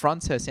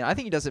confronts her sin. I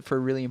think he does it for a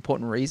really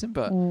important reason,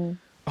 but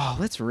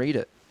let's read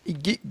it.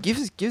 Give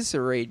us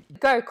a read.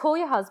 Go, call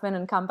your husband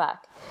and come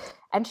back.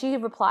 And she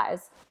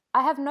replies,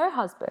 I have no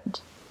husband.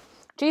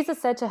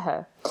 Jesus said to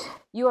her,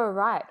 you are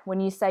right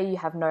when you say you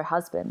have no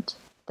husband.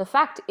 The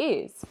fact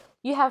is,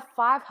 you have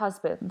 5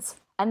 husbands,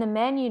 and the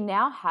man you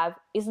now have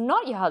is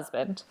not your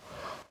husband.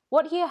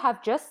 What you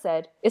have just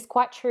said is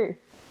quite true.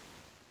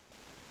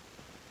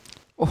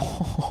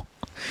 Oh,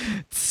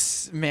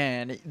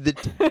 man, the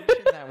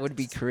tension that would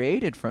be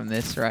created from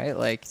this, right?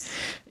 Like,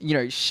 you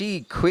know,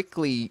 she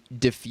quickly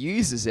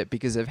diffuses it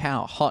because of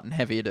how hot and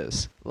heavy it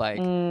is. Like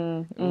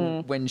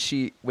when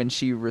she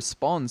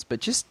responds, but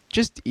just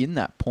in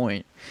that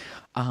point,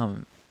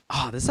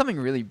 there's something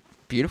really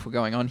beautiful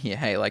going on here.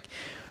 Hey, like,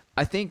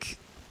 I think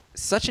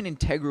such an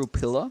integral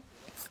pillar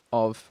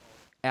of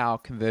our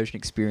conversion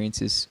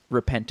experience is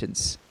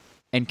repentance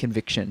and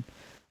conviction.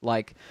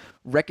 Like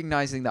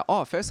recognizing that,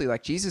 firstly,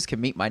 like Jesus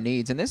can meet my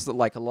needs. And there's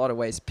like a lot of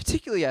ways,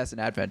 particularly as an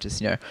Adventist,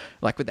 you know,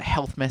 like with the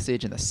health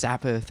message and the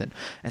Sabbath. And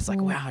it's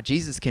like, wow,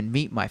 Jesus can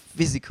meet my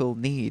physical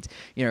needs,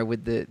 you know,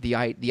 with the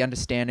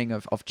understanding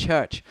of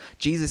church.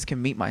 Jesus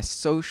can meet my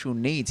social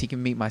needs. He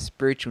can meet my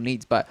spiritual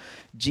needs. But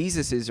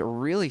Jesus is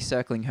really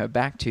circling her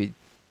back to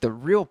the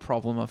real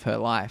problem of her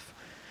life,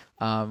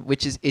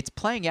 which is it's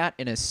playing out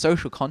in a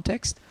social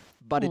context,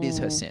 but it is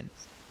her sin.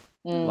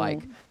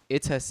 Like,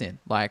 it's her sin.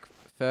 Like,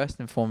 first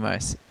and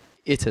foremost,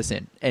 it's her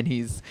sin. And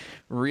he's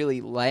really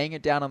laying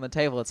it down on the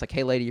table. It's like,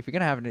 hey, lady, if you're going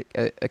to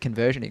have a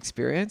conversion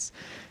experience,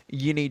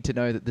 you need to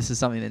know that this is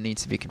something that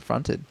needs to be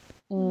confronted.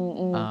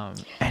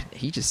 And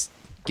he just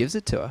gives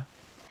it to her.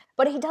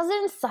 But he does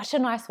it in such a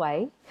nice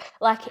way.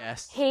 Like,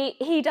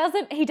 he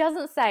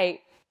doesn't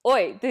say,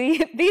 oi,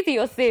 these are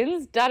your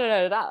sins,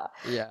 da-da-da-da.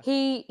 Yeah.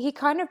 He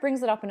kind of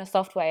brings it up in a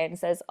soft way and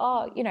says,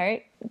 oh, you know,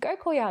 go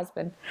call your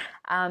husband.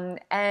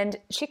 And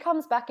she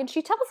comes back and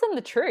she tells him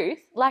the truth.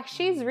 Like,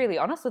 she's really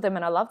honest with him,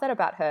 and I love that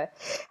about her.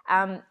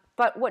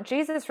 But what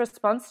Jesus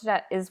responds to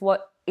that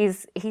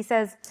is he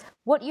says,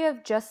 what you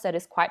have just said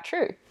is quite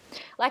true.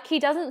 Like, he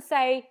doesn't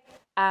say,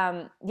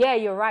 yeah,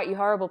 you're right, you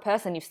horrible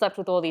person, you've slept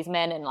with all these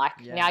men and like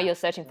now you're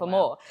searching for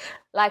more.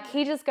 Like,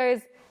 he just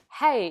goes,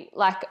 hey,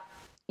 like,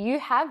 you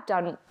have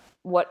done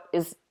what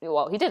is,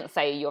 well, he didn't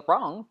say you're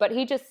wrong, but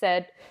he just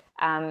said,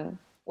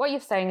 what you're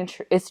saying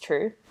is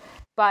true,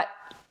 but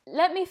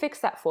let me fix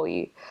that for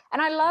you.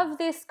 And I love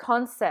this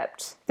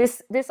concept,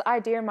 this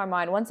idea in my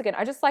mind. Once again,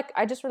 I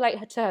just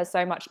relate to her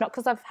so much, not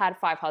because I've had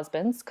 5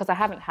 husbands, because I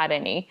haven't had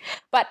any,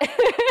 but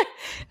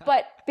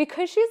but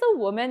because she's a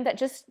woman that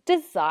just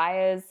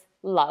desires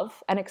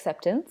love and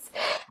acceptance.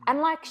 And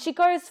like, she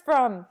goes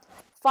from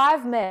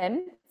 5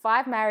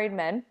 married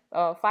men,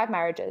 or 5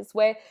 marriages,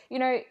 where, you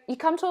know, you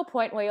come to a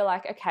point where you're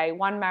like, okay,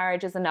 1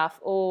 marriage is enough,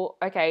 or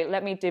okay,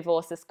 let me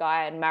divorce this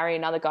guy and marry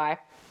another guy.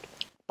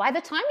 By the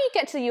time you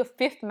get to your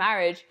 5th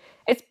marriage,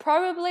 it's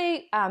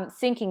probably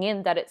sinking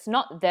in that it's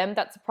not them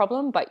that's the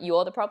problem, but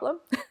you're the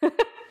problem.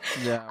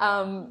 Yeah.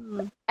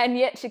 Wow. And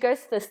yet she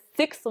goes to the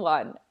sixth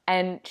one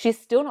and she's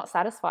still not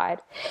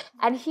satisfied.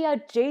 And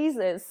here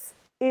Jesus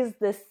is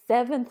the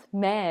seventh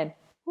man.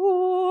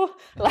 Ooh,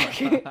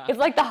 like it's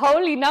like the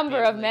holy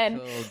number of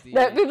men.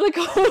 The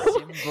biblical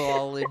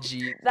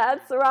symbology.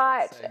 That's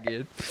right. So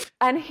good.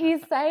 And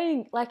he's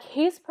saying, like,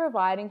 he's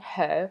providing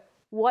her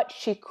what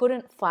she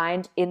couldn't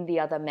find in the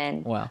other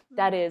men. Wow.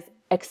 That is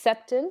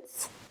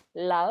acceptance,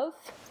 love,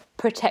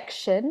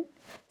 protection,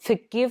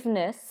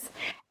 forgiveness,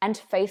 and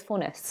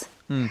faithfulness.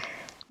 And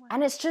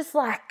it's just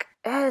like,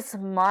 it's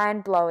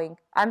mind blowing.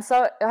 I'm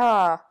so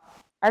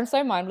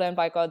mind blown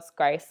by God's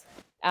grace.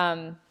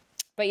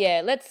 But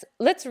yeah,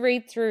 let's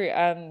read through.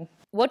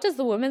 What does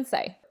the woman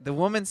say? The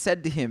woman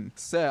said to him,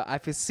 "Sir, I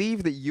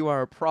perceive that you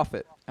are a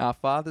prophet. Our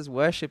fathers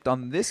worshipped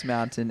on this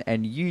mountain,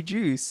 and you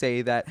Jews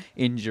say that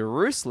in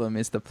Jerusalem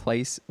is the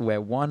place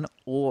where one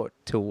ought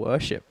to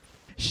worship."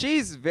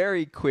 She's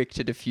very quick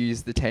to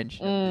diffuse the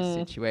tension of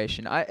this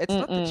situation. It's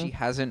not that she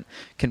hasn't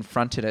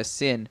confronted her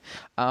sin,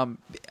 but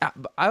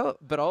I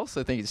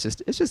also think it's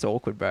just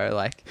awkward, bro.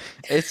 Like,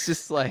 it's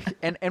just like,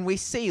 and we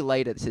see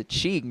later that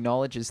she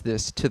acknowledges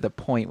this to the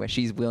point where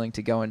she's willing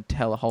to go and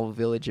tell a whole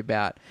village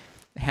about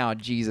how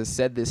Jesus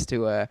said this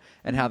to her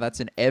and how that's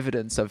an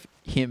evidence of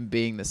him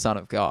being the Son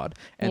of God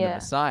and the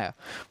Messiah.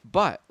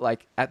 But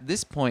like at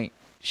this point,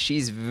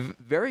 she's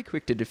very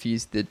quick to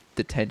diffuse the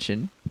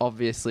tension,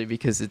 obviously,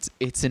 because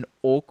it's an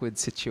awkward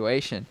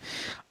situation.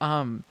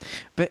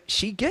 But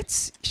she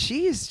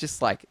is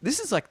just like, this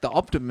is like the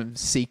optimum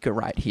seeker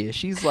right here.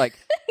 She's like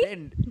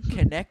then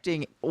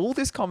connecting all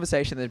this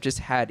conversation they've just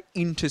had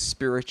into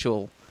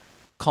spiritual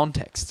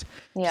context.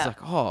 Yeah. She's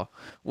like, oh,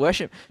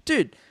 worship.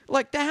 Dude,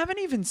 like they haven't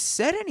even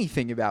said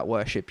anything about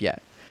worship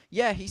yet.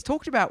 Yeah, he's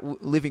talked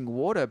about living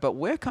water, but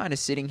we're kind of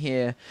sitting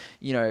here,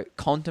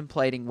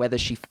 contemplating whether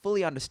she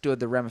fully understood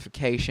the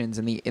ramifications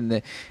and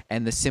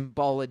the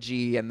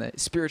symbology and the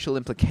spiritual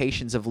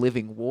implications of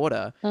living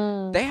water.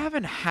 They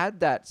haven't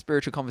had that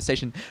spiritual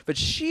conversation, but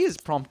she is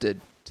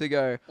prompted to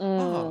go,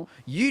 oh,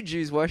 you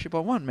Jews worship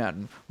on one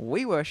mountain,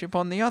 we worship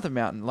on the other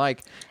mountain,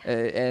 like,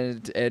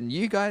 and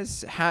you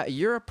guys,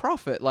 you're a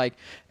prophet. Like,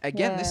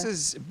 again, this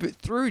is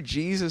through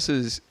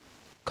Jesus's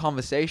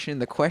conversation,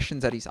 the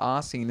questions that he's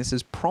asking, this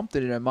has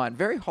prompted in her mind,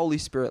 very Holy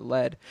Spirit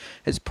led,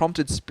 has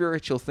prompted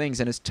spiritual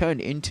things and has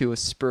turned into a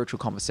spiritual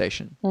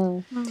conversation.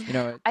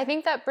 I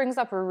think that brings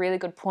up a really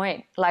good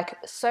point. Like,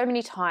 so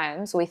many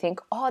times we think,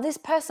 oh, this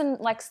person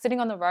like sitting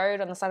on the road,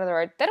 on the side of the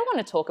road, they don't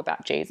want to talk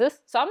about Jesus,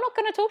 so I'm not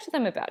going to talk to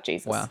them about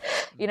Jesus. Wow.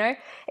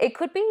 It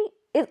could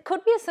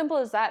be as simple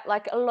as that.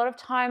 Like, a lot of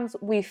times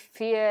we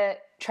fear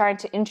trying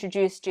to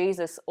introduce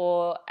Jesus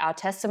or our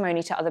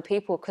testimony to other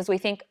people because we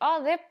think,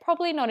 oh, they're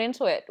probably not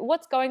into it.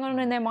 What's going on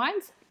in their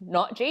minds?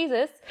 Not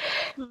Jesus.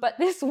 But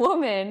this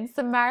woman,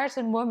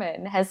 Samaritan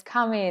woman, has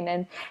come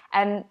in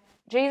and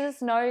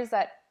Jesus knows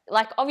that,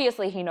 like,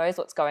 obviously he knows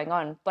what's going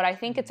on, but I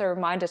think it's a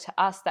reminder to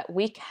us that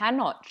we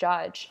cannot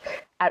judge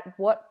at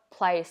what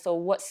place or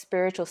what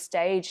spiritual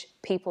stage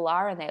people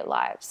are in their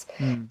lives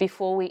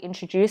before we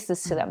introduce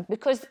this to them.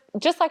 Because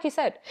just like you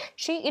said,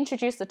 she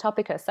introduced the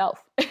topic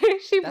herself.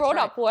 She brought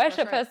up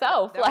worship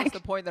herself. That was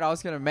the point that I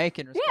was going to make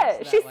in response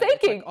to that. She's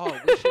like, thinking. It's like,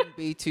 oh, we shouldn't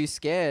be too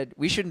scared.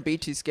 We shouldn't be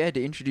too scared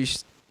to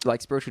introduce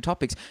like spiritual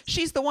topics.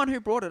 She's the one who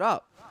brought it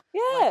up.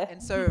 Yeah. Like,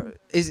 and so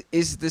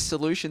is the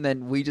solution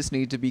then we just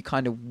need to be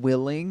kind of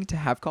willing to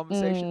have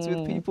conversations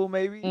with people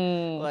maybe?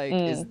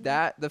 Is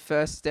that the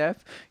first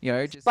step?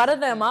 Just butter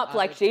them up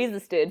like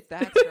Jesus did.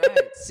 That's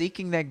right.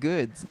 Seeking their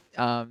goods.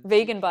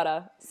 Vegan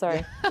butter.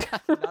 Sorry.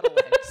 Not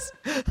always.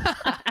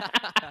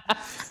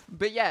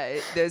 But yeah,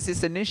 there's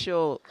this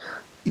initial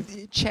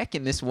check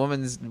in this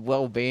woman's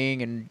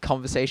well-being and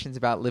conversations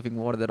about living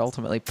water that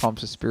ultimately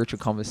prompts a spiritual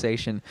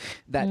conversation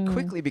that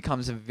quickly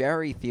becomes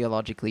very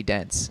theologically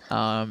dense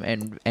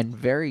and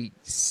very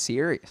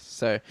serious.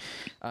 So,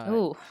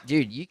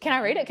 dude, Can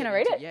I read it? Can I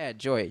read it? Yeah,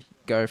 Joy,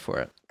 go for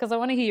it. Because I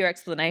want to hear your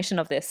explanation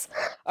of this.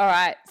 All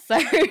right, so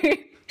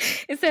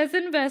it says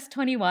in verse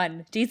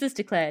 21, Jesus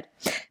declared,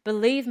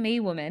 "Believe me,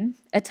 woman,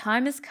 a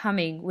time is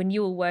coming when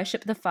you will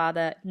worship the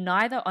Father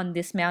neither on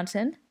this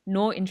mountain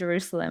nor in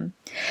Jerusalem.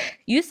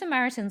 You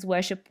Samaritans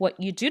worship what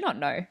you do not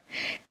know.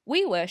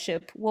 We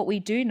worship what we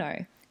do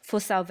know,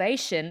 for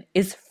salvation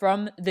is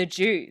from the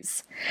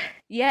Jews.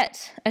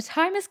 Yet a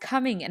time is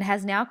coming and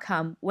has now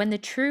come when the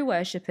true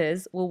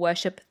worshippers will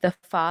worship the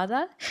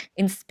Father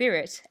in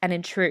spirit and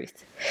in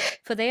truth,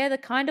 for they are the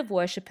kind of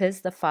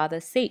worshippers the Father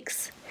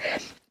seeks.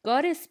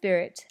 God is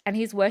spirit, and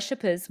his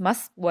worshippers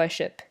must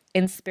worship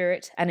in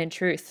spirit and in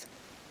truth."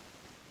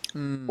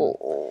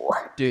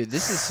 Dude,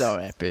 this is so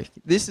epic.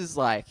 This is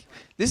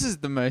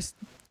the most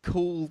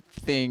cool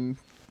thing.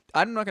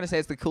 I'm not going to say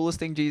it's the coolest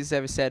thing Jesus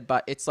ever said,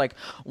 but it's like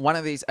one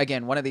of these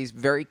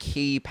very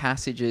key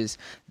passages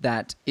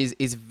that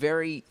is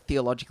very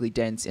theologically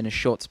dense in a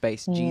short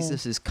space.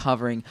 Jesus is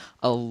covering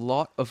a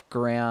lot of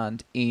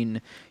ground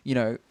in,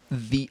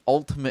 the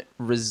ultimate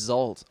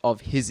result of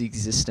his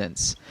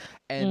existence.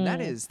 And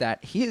that is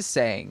that he is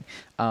saying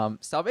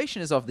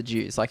salvation is of the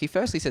Jews. Like he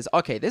firstly says,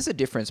 okay, there's a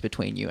difference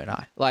between you and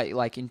I. Well,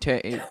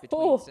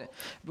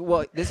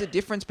 there's a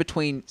difference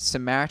between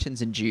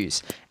Samaritans and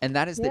Jews, and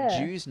that is that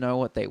Jews know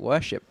what they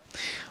worship.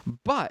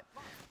 But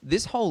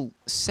this whole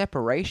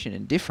separation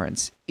and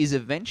difference is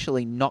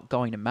eventually not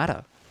going to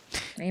matter.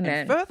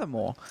 Amen.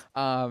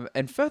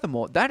 And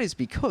furthermore, that is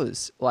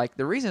because, like,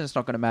 the reason it's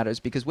not going to matter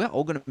is because we're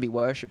all going to be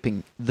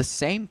worshipping the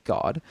same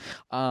God.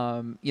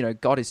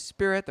 God is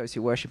spirit. Those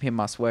who worship him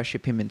must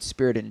worship him in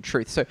spirit and in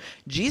truth. So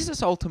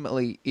Jesus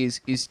ultimately is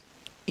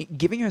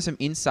giving her some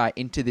insight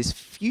into this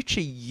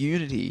future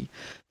unity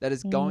that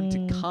is going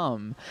to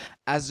come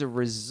as a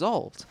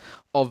result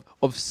of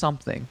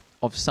something.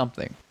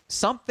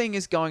 Something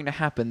is going to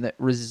happen that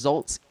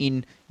results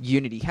in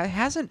unity.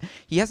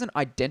 He hasn't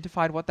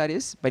identified what that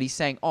is, but he's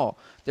saying,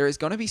 there is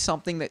going to be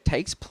something that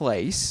takes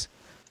place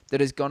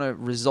that is going to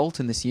result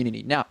in this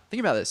unity. Now, think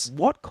about this.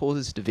 What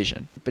causes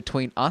division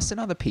between us and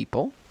other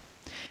people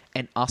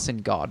and us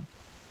and God?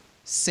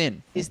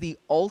 Sin is the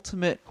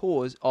ultimate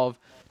cause of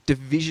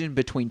division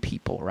between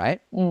people,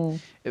 right?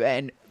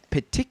 And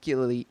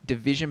particularly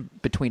division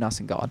between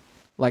us and God.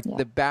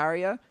 The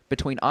barrier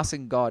between us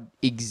and God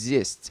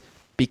exists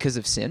because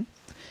of sin.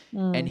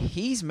 And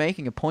he's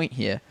making a point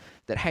here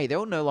that, hey, there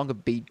will no longer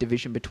be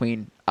division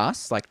between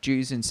us, like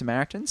Jews and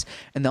Samaritans,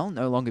 and there'll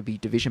no longer be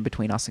division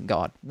between us and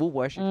God. We'll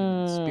worship him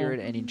in spirit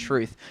and in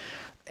truth.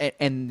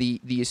 And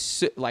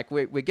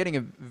we're getting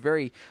a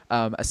very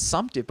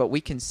assumptive, but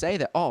we can say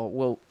that,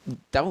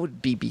 that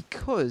would be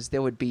because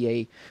there would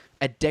be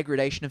a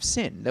degradation of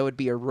sin. There would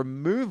be a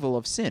removal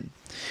of sin.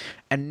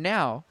 And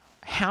now,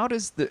 how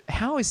is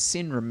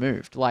sin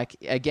removed? Like,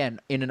 again,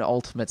 in an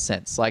ultimate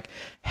sense, like,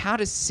 how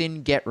does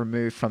sin get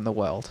removed from the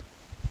world?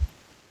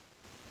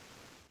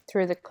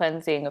 Through the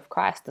cleansing of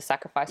Christ, the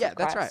sacrifice of Christ.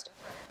 Yeah, that's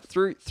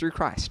right. Through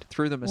Christ,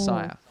 through the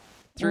Messiah,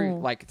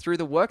 through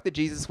the work that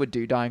Jesus would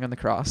do dying on the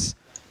cross,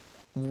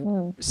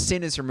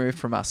 sin is removed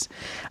from us.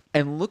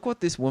 And look what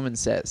this woman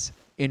says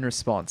in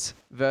response.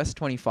 Verse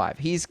 25.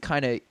 He's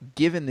kind of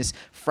given this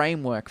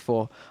framework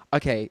for,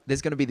 okay,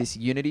 there's going to be this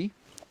unity.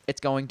 It's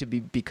going to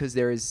be because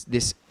there is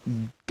this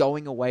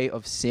going away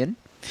of sin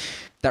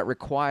that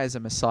requires a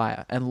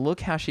Messiah. And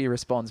look how she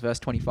responds, verse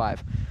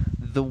 25.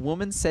 The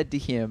woman said to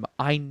him,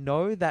 I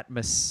know that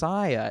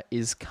Messiah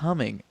is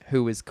coming,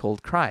 who is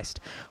called Christ.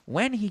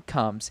 When he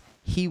comes,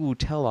 he will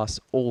tell us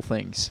all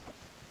things.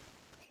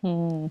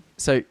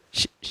 So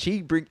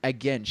she brings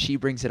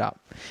it up.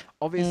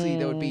 Obviously,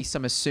 there would be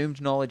some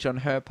assumed knowledge on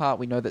her part.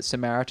 We know that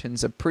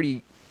Samaritans are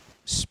pretty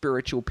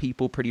spiritual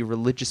people, pretty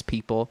religious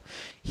people.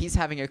 He's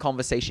having a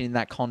conversation in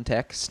that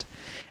context,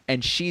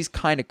 and she's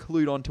kind of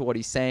clued on to what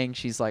he's saying.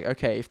 She's like,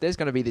 okay, if there's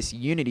going to be this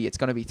unity, it's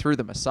going to be through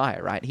the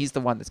Messiah, right? He's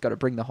the one that's got to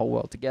bring the whole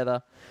world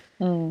together.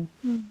 And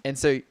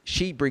so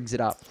she brings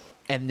it up,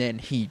 and then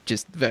he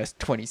just, verse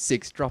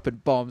 26,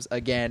 dropping bombs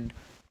again.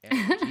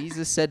 And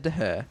Jesus said to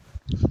her,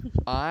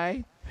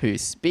 I who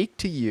speak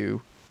to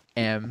you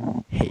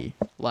am he.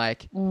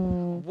 Like,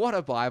 what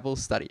a Bible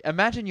study.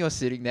 Imagine you're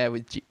sitting there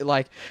with,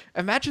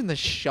 imagine the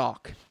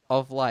shock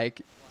of,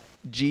 like,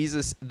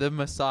 Jesus, the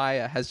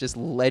Messiah, has just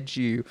led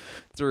you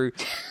through,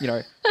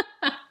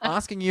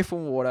 asking you for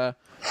water,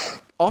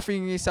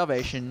 offering you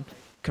salvation,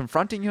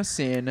 confronting your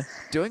sin,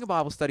 doing a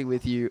Bible study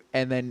with you,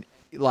 and then,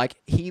 like,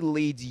 he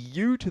leads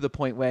you to the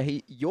point where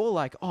you're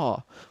like,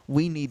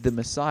 we need the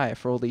Messiah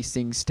for all these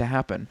things to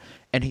happen.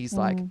 And he's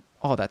like,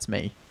 that's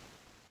me.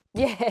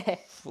 Yeah.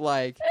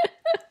 Like,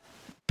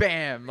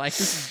 bam. Like,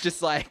 this is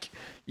just like,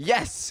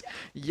 yes.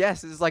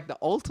 This is like the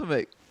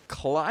ultimate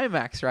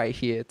climax right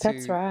here to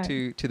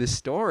the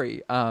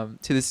story,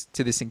 to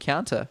this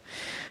encounter.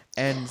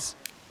 And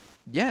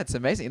yeah, it's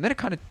amazing. And then it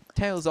kind of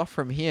tails off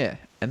from here.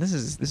 And this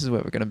is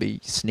where we're going to be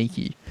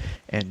sneaky.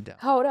 And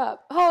hold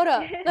up.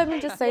 Let me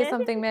just say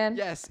something, man.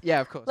 Yes. Yeah,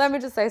 of course. Let me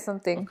just say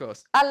something. Of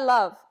course. I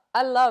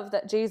love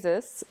that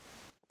Jesus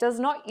does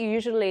not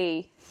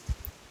usually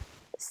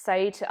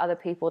say to other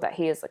people that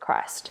he is the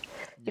Christ.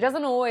 He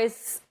doesn't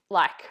always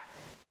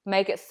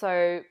make it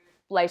so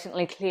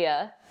blatantly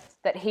clear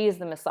that he is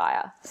the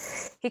Messiah.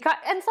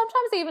 And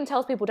sometimes he even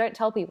tells people, don't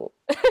tell people.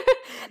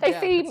 They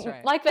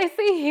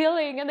see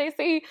healing, and they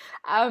see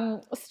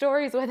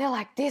stories where they're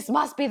like, this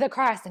must be the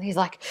Christ. And he's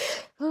like,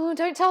 oh,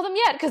 don't tell them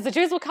yet, because the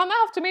Jews will come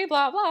after me,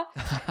 blah,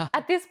 blah.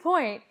 At this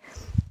point,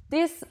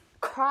 this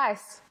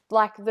Christ,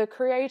 like the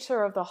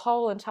creator of the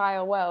whole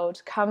entire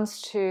world,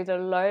 comes to the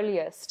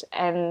lowliest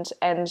and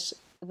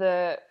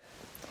the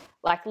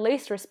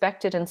least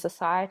respected in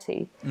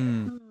society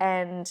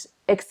and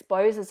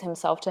exposes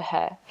himself to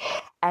her.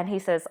 And he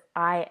says,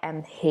 I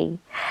am he.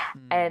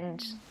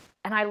 And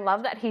I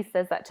love that he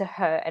says that to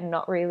her and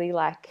not really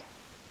like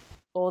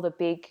all the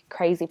big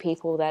crazy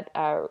people that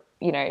are,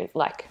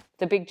 like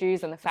the big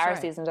Jews and the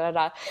Pharisees and da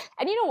da da.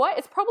 And you know what?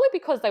 It's probably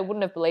because they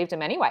wouldn't have believed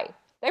him anyway.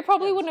 They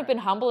probably wouldn't have been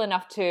humble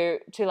enough to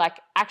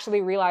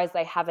actually realize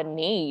they have a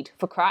need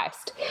for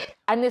Christ.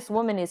 And this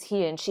woman is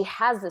here and she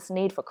has this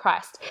need for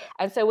Christ.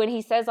 And so when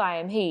he says, I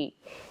am he,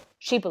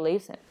 she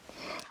believes him.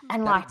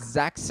 And That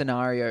exact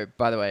scenario,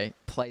 by the way,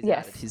 plays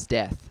out at his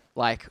death.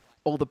 Like,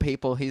 all the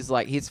people,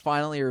 he's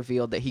finally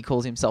revealed that he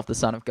calls himself the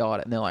Son of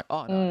God, and they're like,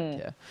 oh, no, I don't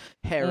care.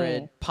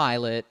 Herod,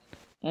 Pilate,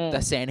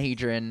 the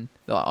Sanhedrin,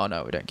 they're like, oh,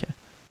 no, we don't care.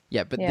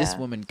 Yeah, but this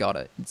woman got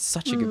it. It's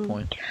such a good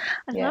point.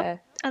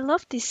 I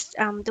love this,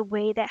 the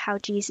way that how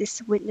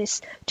Jesus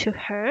witnessed to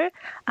her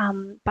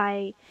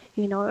by,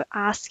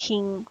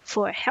 asking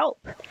for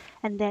help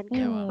and then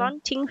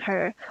confronting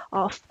her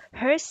of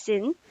her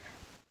sin,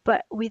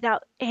 but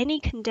without any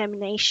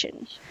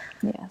condemnation.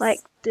 Yes. Like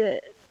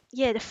the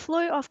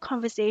flow of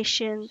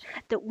conversation,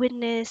 the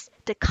witness,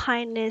 the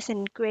kindness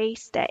and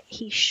grace that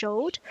he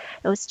showed,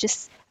 it was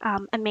just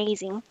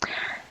amazing.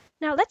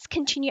 Now let's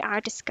continue our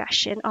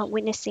discussion on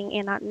witnessing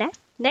in our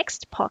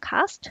next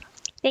podcast.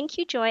 Thank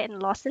you, Joy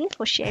and Lawson,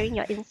 for sharing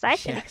your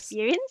insights and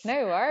experience.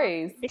 No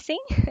worries. Witnessing.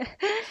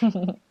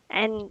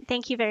 And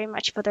thank you very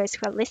much for those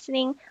who are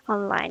listening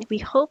online. We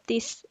hope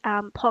this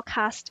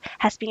podcast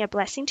has been a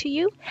blessing to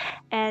you,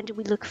 and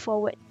we look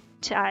forward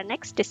to our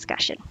next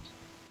discussion.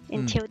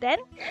 Until then,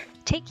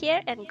 take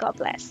care and God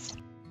bless.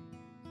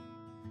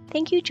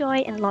 Thank you, Joy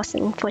and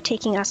Lawson, for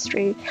taking us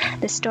through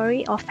the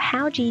story of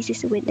how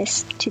Jesus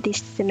witnessed to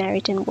this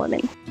Samaritan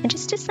woman. And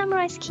just to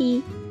summarize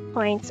key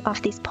points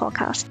of this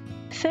podcast.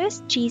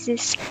 First,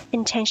 Jesus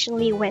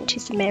intentionally went to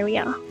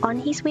Samaria on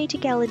his way to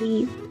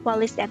Galilee,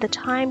 while at the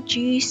time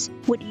Jews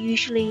would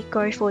usually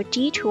go for a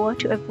detour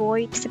to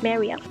avoid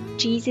Samaria.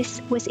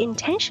 Jesus was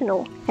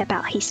intentional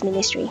about his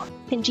ministry.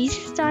 And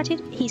Jesus started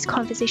his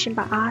conversation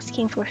by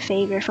asking for a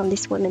favor from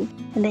this woman,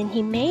 and then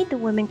he made the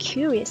woman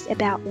curious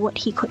about what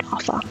he could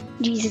offer.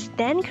 Jesus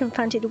then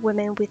confronted the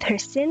woman with her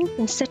sin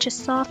in such a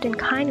soft and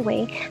kind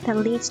way that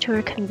leads to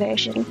her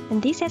conversion.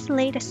 And this has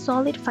laid a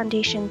solid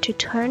foundation to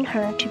turn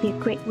her to be a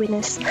great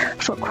witness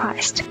for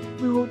Christ.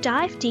 We will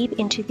dive deep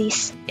into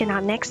this in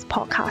our next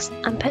podcast.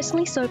 I'm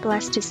personally so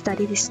blessed to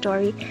study this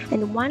story,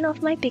 and one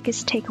of my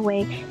biggest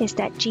takeaway is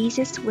that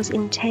Jesus was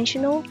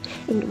intentional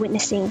in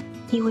witnessing.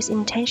 He was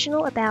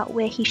intentional about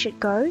where he should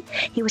go.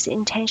 He was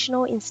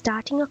intentional in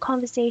starting a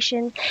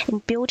conversation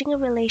and building a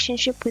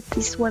relationship with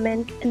this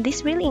woman. And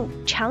this really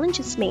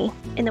challenges me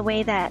in the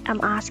way that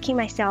I'm asking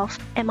myself,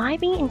 am I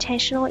being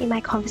intentional in my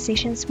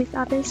conversations with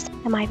others?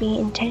 Am I being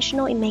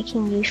intentional in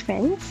making new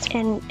friends?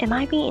 And am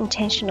I being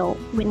intentional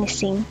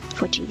witnessing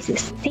for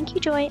Jesus? Thank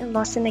you, Joy and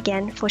Lawson,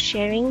 again for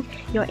sharing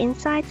your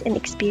insights and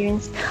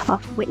experience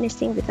of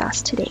witnessing with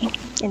us today.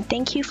 And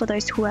thank you for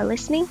those who are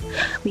listening.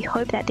 We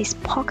hope that this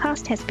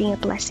podcast has been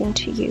a blessing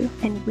to you,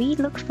 and we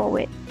look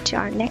forward to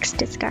our next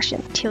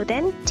discussion. Till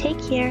then,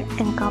 take care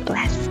and God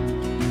bless.